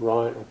feel it's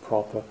right or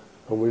proper.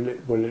 And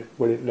when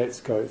it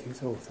lets go, it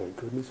thinks, oh, thank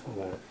goodness for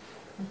that.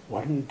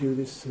 Why didn't you do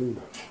this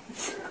sooner?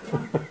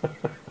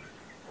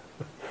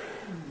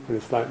 And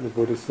it's like the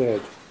Buddha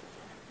said,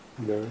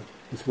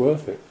 it's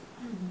worth it.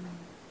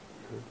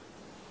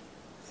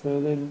 So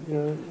then,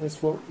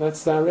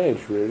 that's our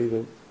edge really.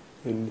 That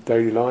in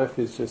daily life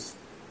is just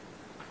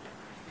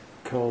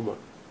karma.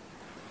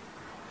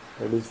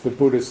 And as the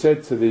Buddha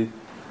said to the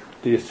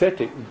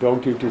ascetic,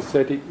 dog-duty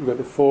ascetic, you've got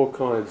the four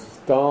kinds: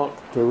 dark,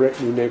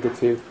 directly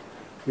negative.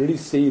 Really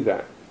see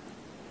that.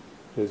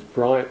 There's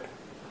bright,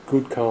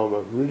 good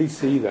karma. Really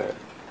see that.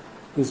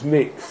 There's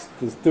mixed.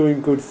 There's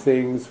doing good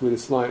things with a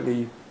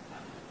slightly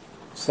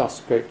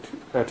suspect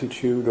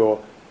attitude,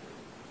 or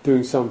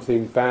doing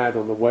something bad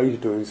on the way to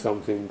doing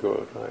something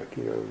good, like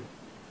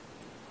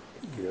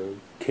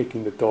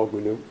kicking the dog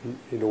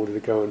in order to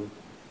go and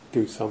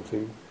do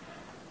something,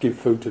 give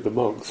food to the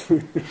monks.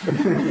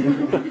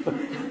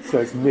 So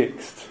it's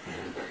mixed.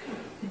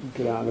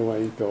 Get out of the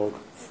way, dog.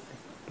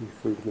 Give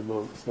food to the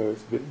monks. So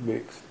it's a bit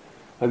mixed.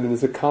 And then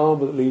there's a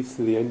karma that leads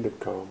to the end of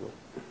karma.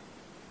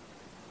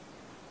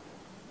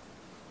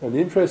 And the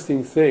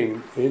interesting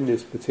thing in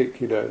this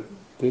particular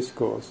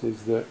discourse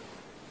is that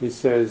he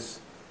says,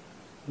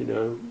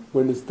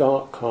 when there's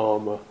dark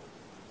karma,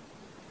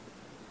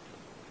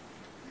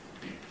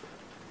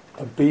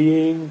 a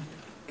being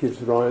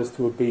gives rise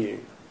to a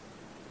being.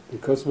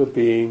 Because of a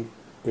being,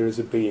 there is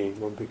a being.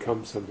 One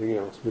becomes something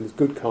else. When there's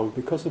good karma,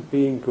 because of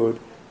being good,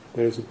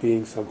 there is a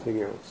being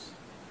something else.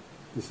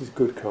 This is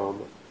good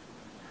karma.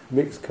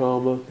 Mixed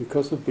karma,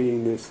 because of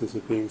being this, there's a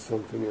being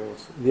something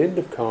else. At the end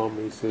of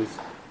karma, he says,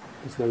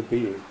 there's no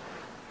being.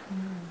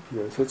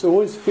 So it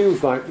always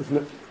feels like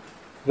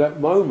that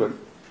moment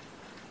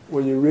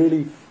when you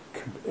really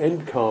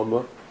end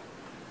karma,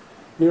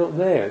 you're not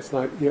there. It's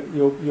like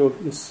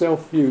your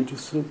self-view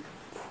just sort of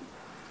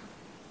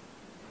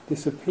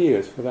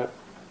disappears for that.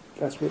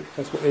 That's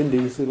what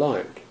endings are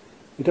like.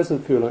 It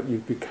doesn't feel like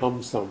you've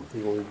become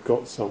something, or you've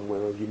got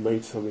somewhere, or you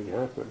made something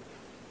happen.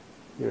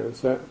 There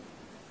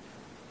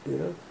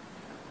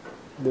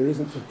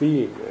isn't a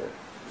being there.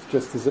 It's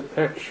just as an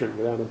action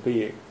without a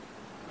being.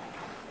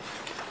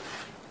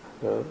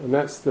 And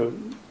that's I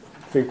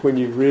think when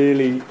you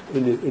really,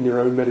 in your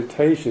own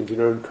meditations,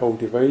 your own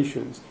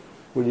cultivations,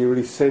 when you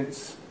really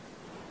sense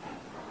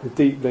the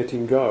deep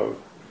letting go,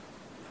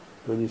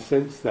 when you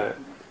sense that,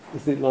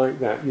 isn't it like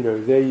that?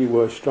 There you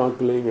were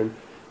struggling and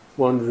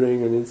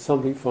wondering, and then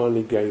something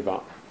finally gave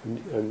up.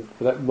 And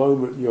for that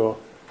moment, your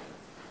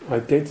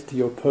identity,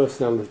 your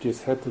personality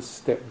just had to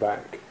step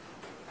back,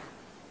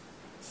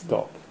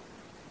 stop.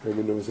 And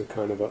then there was a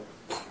kind of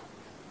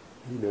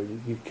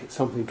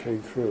something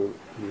came through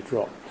and you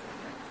dropped.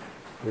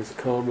 There's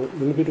a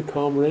little bit of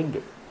karma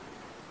ended.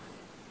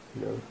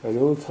 And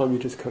all the time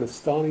you're just kind of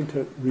starting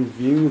to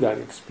review that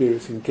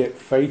experience and get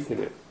faith in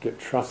it, get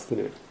trust in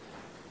it,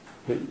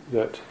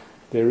 that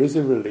there is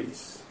a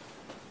release.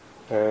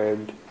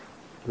 And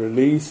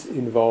release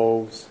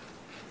involves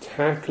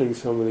tackling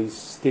some of these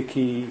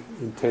sticky,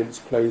 intense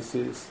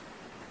places.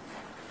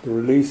 The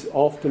release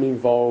often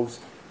involves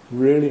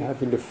really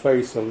having to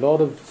face a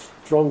lot of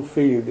strong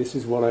feeling, this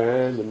is what I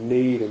am, and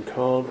need, and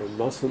can't, and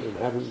mustn't, and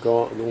haven't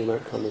got, and all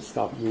that kind of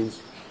stuff. It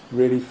means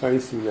really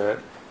facing that.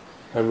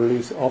 And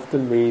release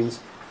often means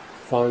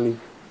finally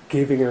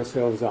giving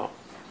ourselves up.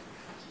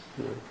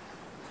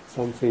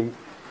 Something,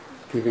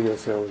 giving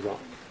ourselves up.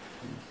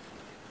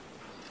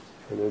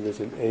 And then there's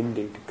an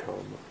ending to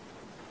karma.